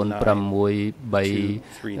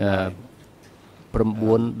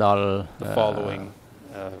00639ដល់ the following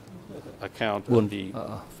account of the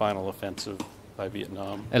final offensive by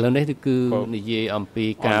Vietnam ឥឡូវនេះគឺនិយាយអំពី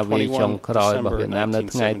ការវាយចុងក្រោយរបស់វៀតណាមនៅ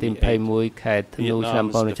ថ្ងៃទី21ខែធ្នូឆ្នាំ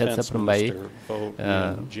1978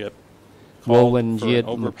វ៉ូវិនយៀត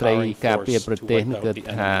មន្ត្រីការពារប្រទេសគឺ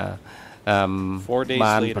ថា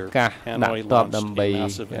បានប្រកាសដាក់ទ័ពដើម្បី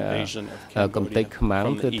កំទេចខ្មែរ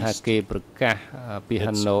គឺថាគេប្រកាសពី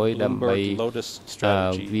ហាណូយដើម្បី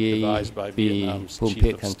វាយពីភូមិភា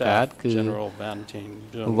គខាងកើតគឺ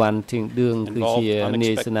វ៉ាន់ធីងដឿងគឺជា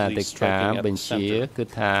នាយសេនាធិការបញ្ជាគឺ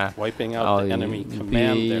ថាឲ្យ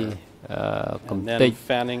វាយកំទេច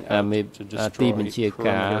ទីបញ្ជា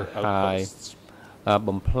ការហើយ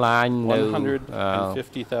បំផ្លាញនៅ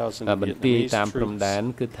បន្ទាយតាមព្រំដែន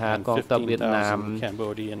គឺថាកងទ័ពវៀតណាម15000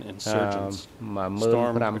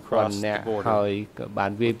នាក់ហើយក៏បា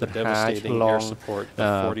នវាយប្រហារឆ្លង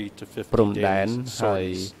ព្រំដែនហើយ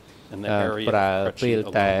ប្រើពេល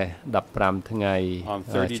តែ15ថ្ងៃ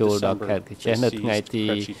ចូលដល់ខេត្តកញ្ចេះនៅថ្ងៃទី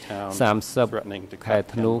30ខែ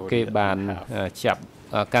ធ្នូគេបានចាប់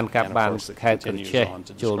កាន់កាប់បានខេត្តកញ្ចេះ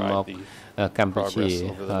ចូលមកកម្ពុជា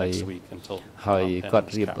ហើយគាត់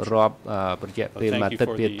រៀបរាប់ប្រយ័ត្នពេលមួយអាទិត្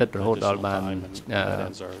យពីអាទិត្យរហូតដល់បាន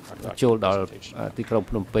ចូលដល់ទីក្រុង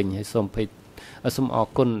ភ្នំពេញហើយសូមអរ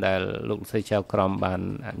គុណដែលលោកស្រីចៅក្រមបាន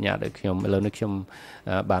អនុញ្ញាតឲ្យខ្ញុំឥឡូវនេះខ្ញុំ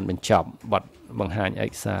បានបញ្ចប់បទបង្ហាញឯ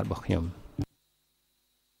កសាររបស់ខ្ញុំ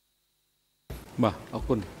បាទអរ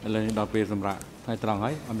គុណឥឡូវនេះដល់ពេលសម្រាប់ថ្ងៃត្រង់ហើ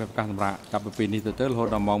យអមប្រកាសសម្រាប់ចាប់ពីពេលនេះទៅរហូត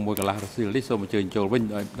ដល់ម៉ោង 1 កន្លះរសៀលនេះសូមអញ្ជើញចូលវិញ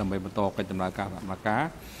ដើម្បីបន្តកិច្ចដំណើរការសហការ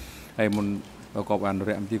ហើយមុនប្រកបអនុ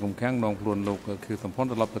រិយអំពីកំខាំងនងខ្លួនលោកគឺសម្ព័ន្ធ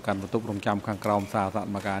ត្រឡប់ទៅកាន់បន្ទប់រងចាំខាងក្រោមសារស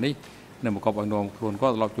ហការនេះនៅប្រកបឲ្យនងខ្លួនគា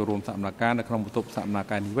ត់ត្រឡប់ចូលរួមសហការនៅក្នុងបន្ទប់សហ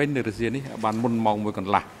ការនេះវិញនៅរសៀលនេះបានមុនម៉ោង 1 ក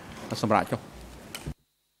ន្លះសម្រាប់ចុះ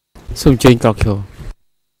សូមអញ្ជើញកោកចូល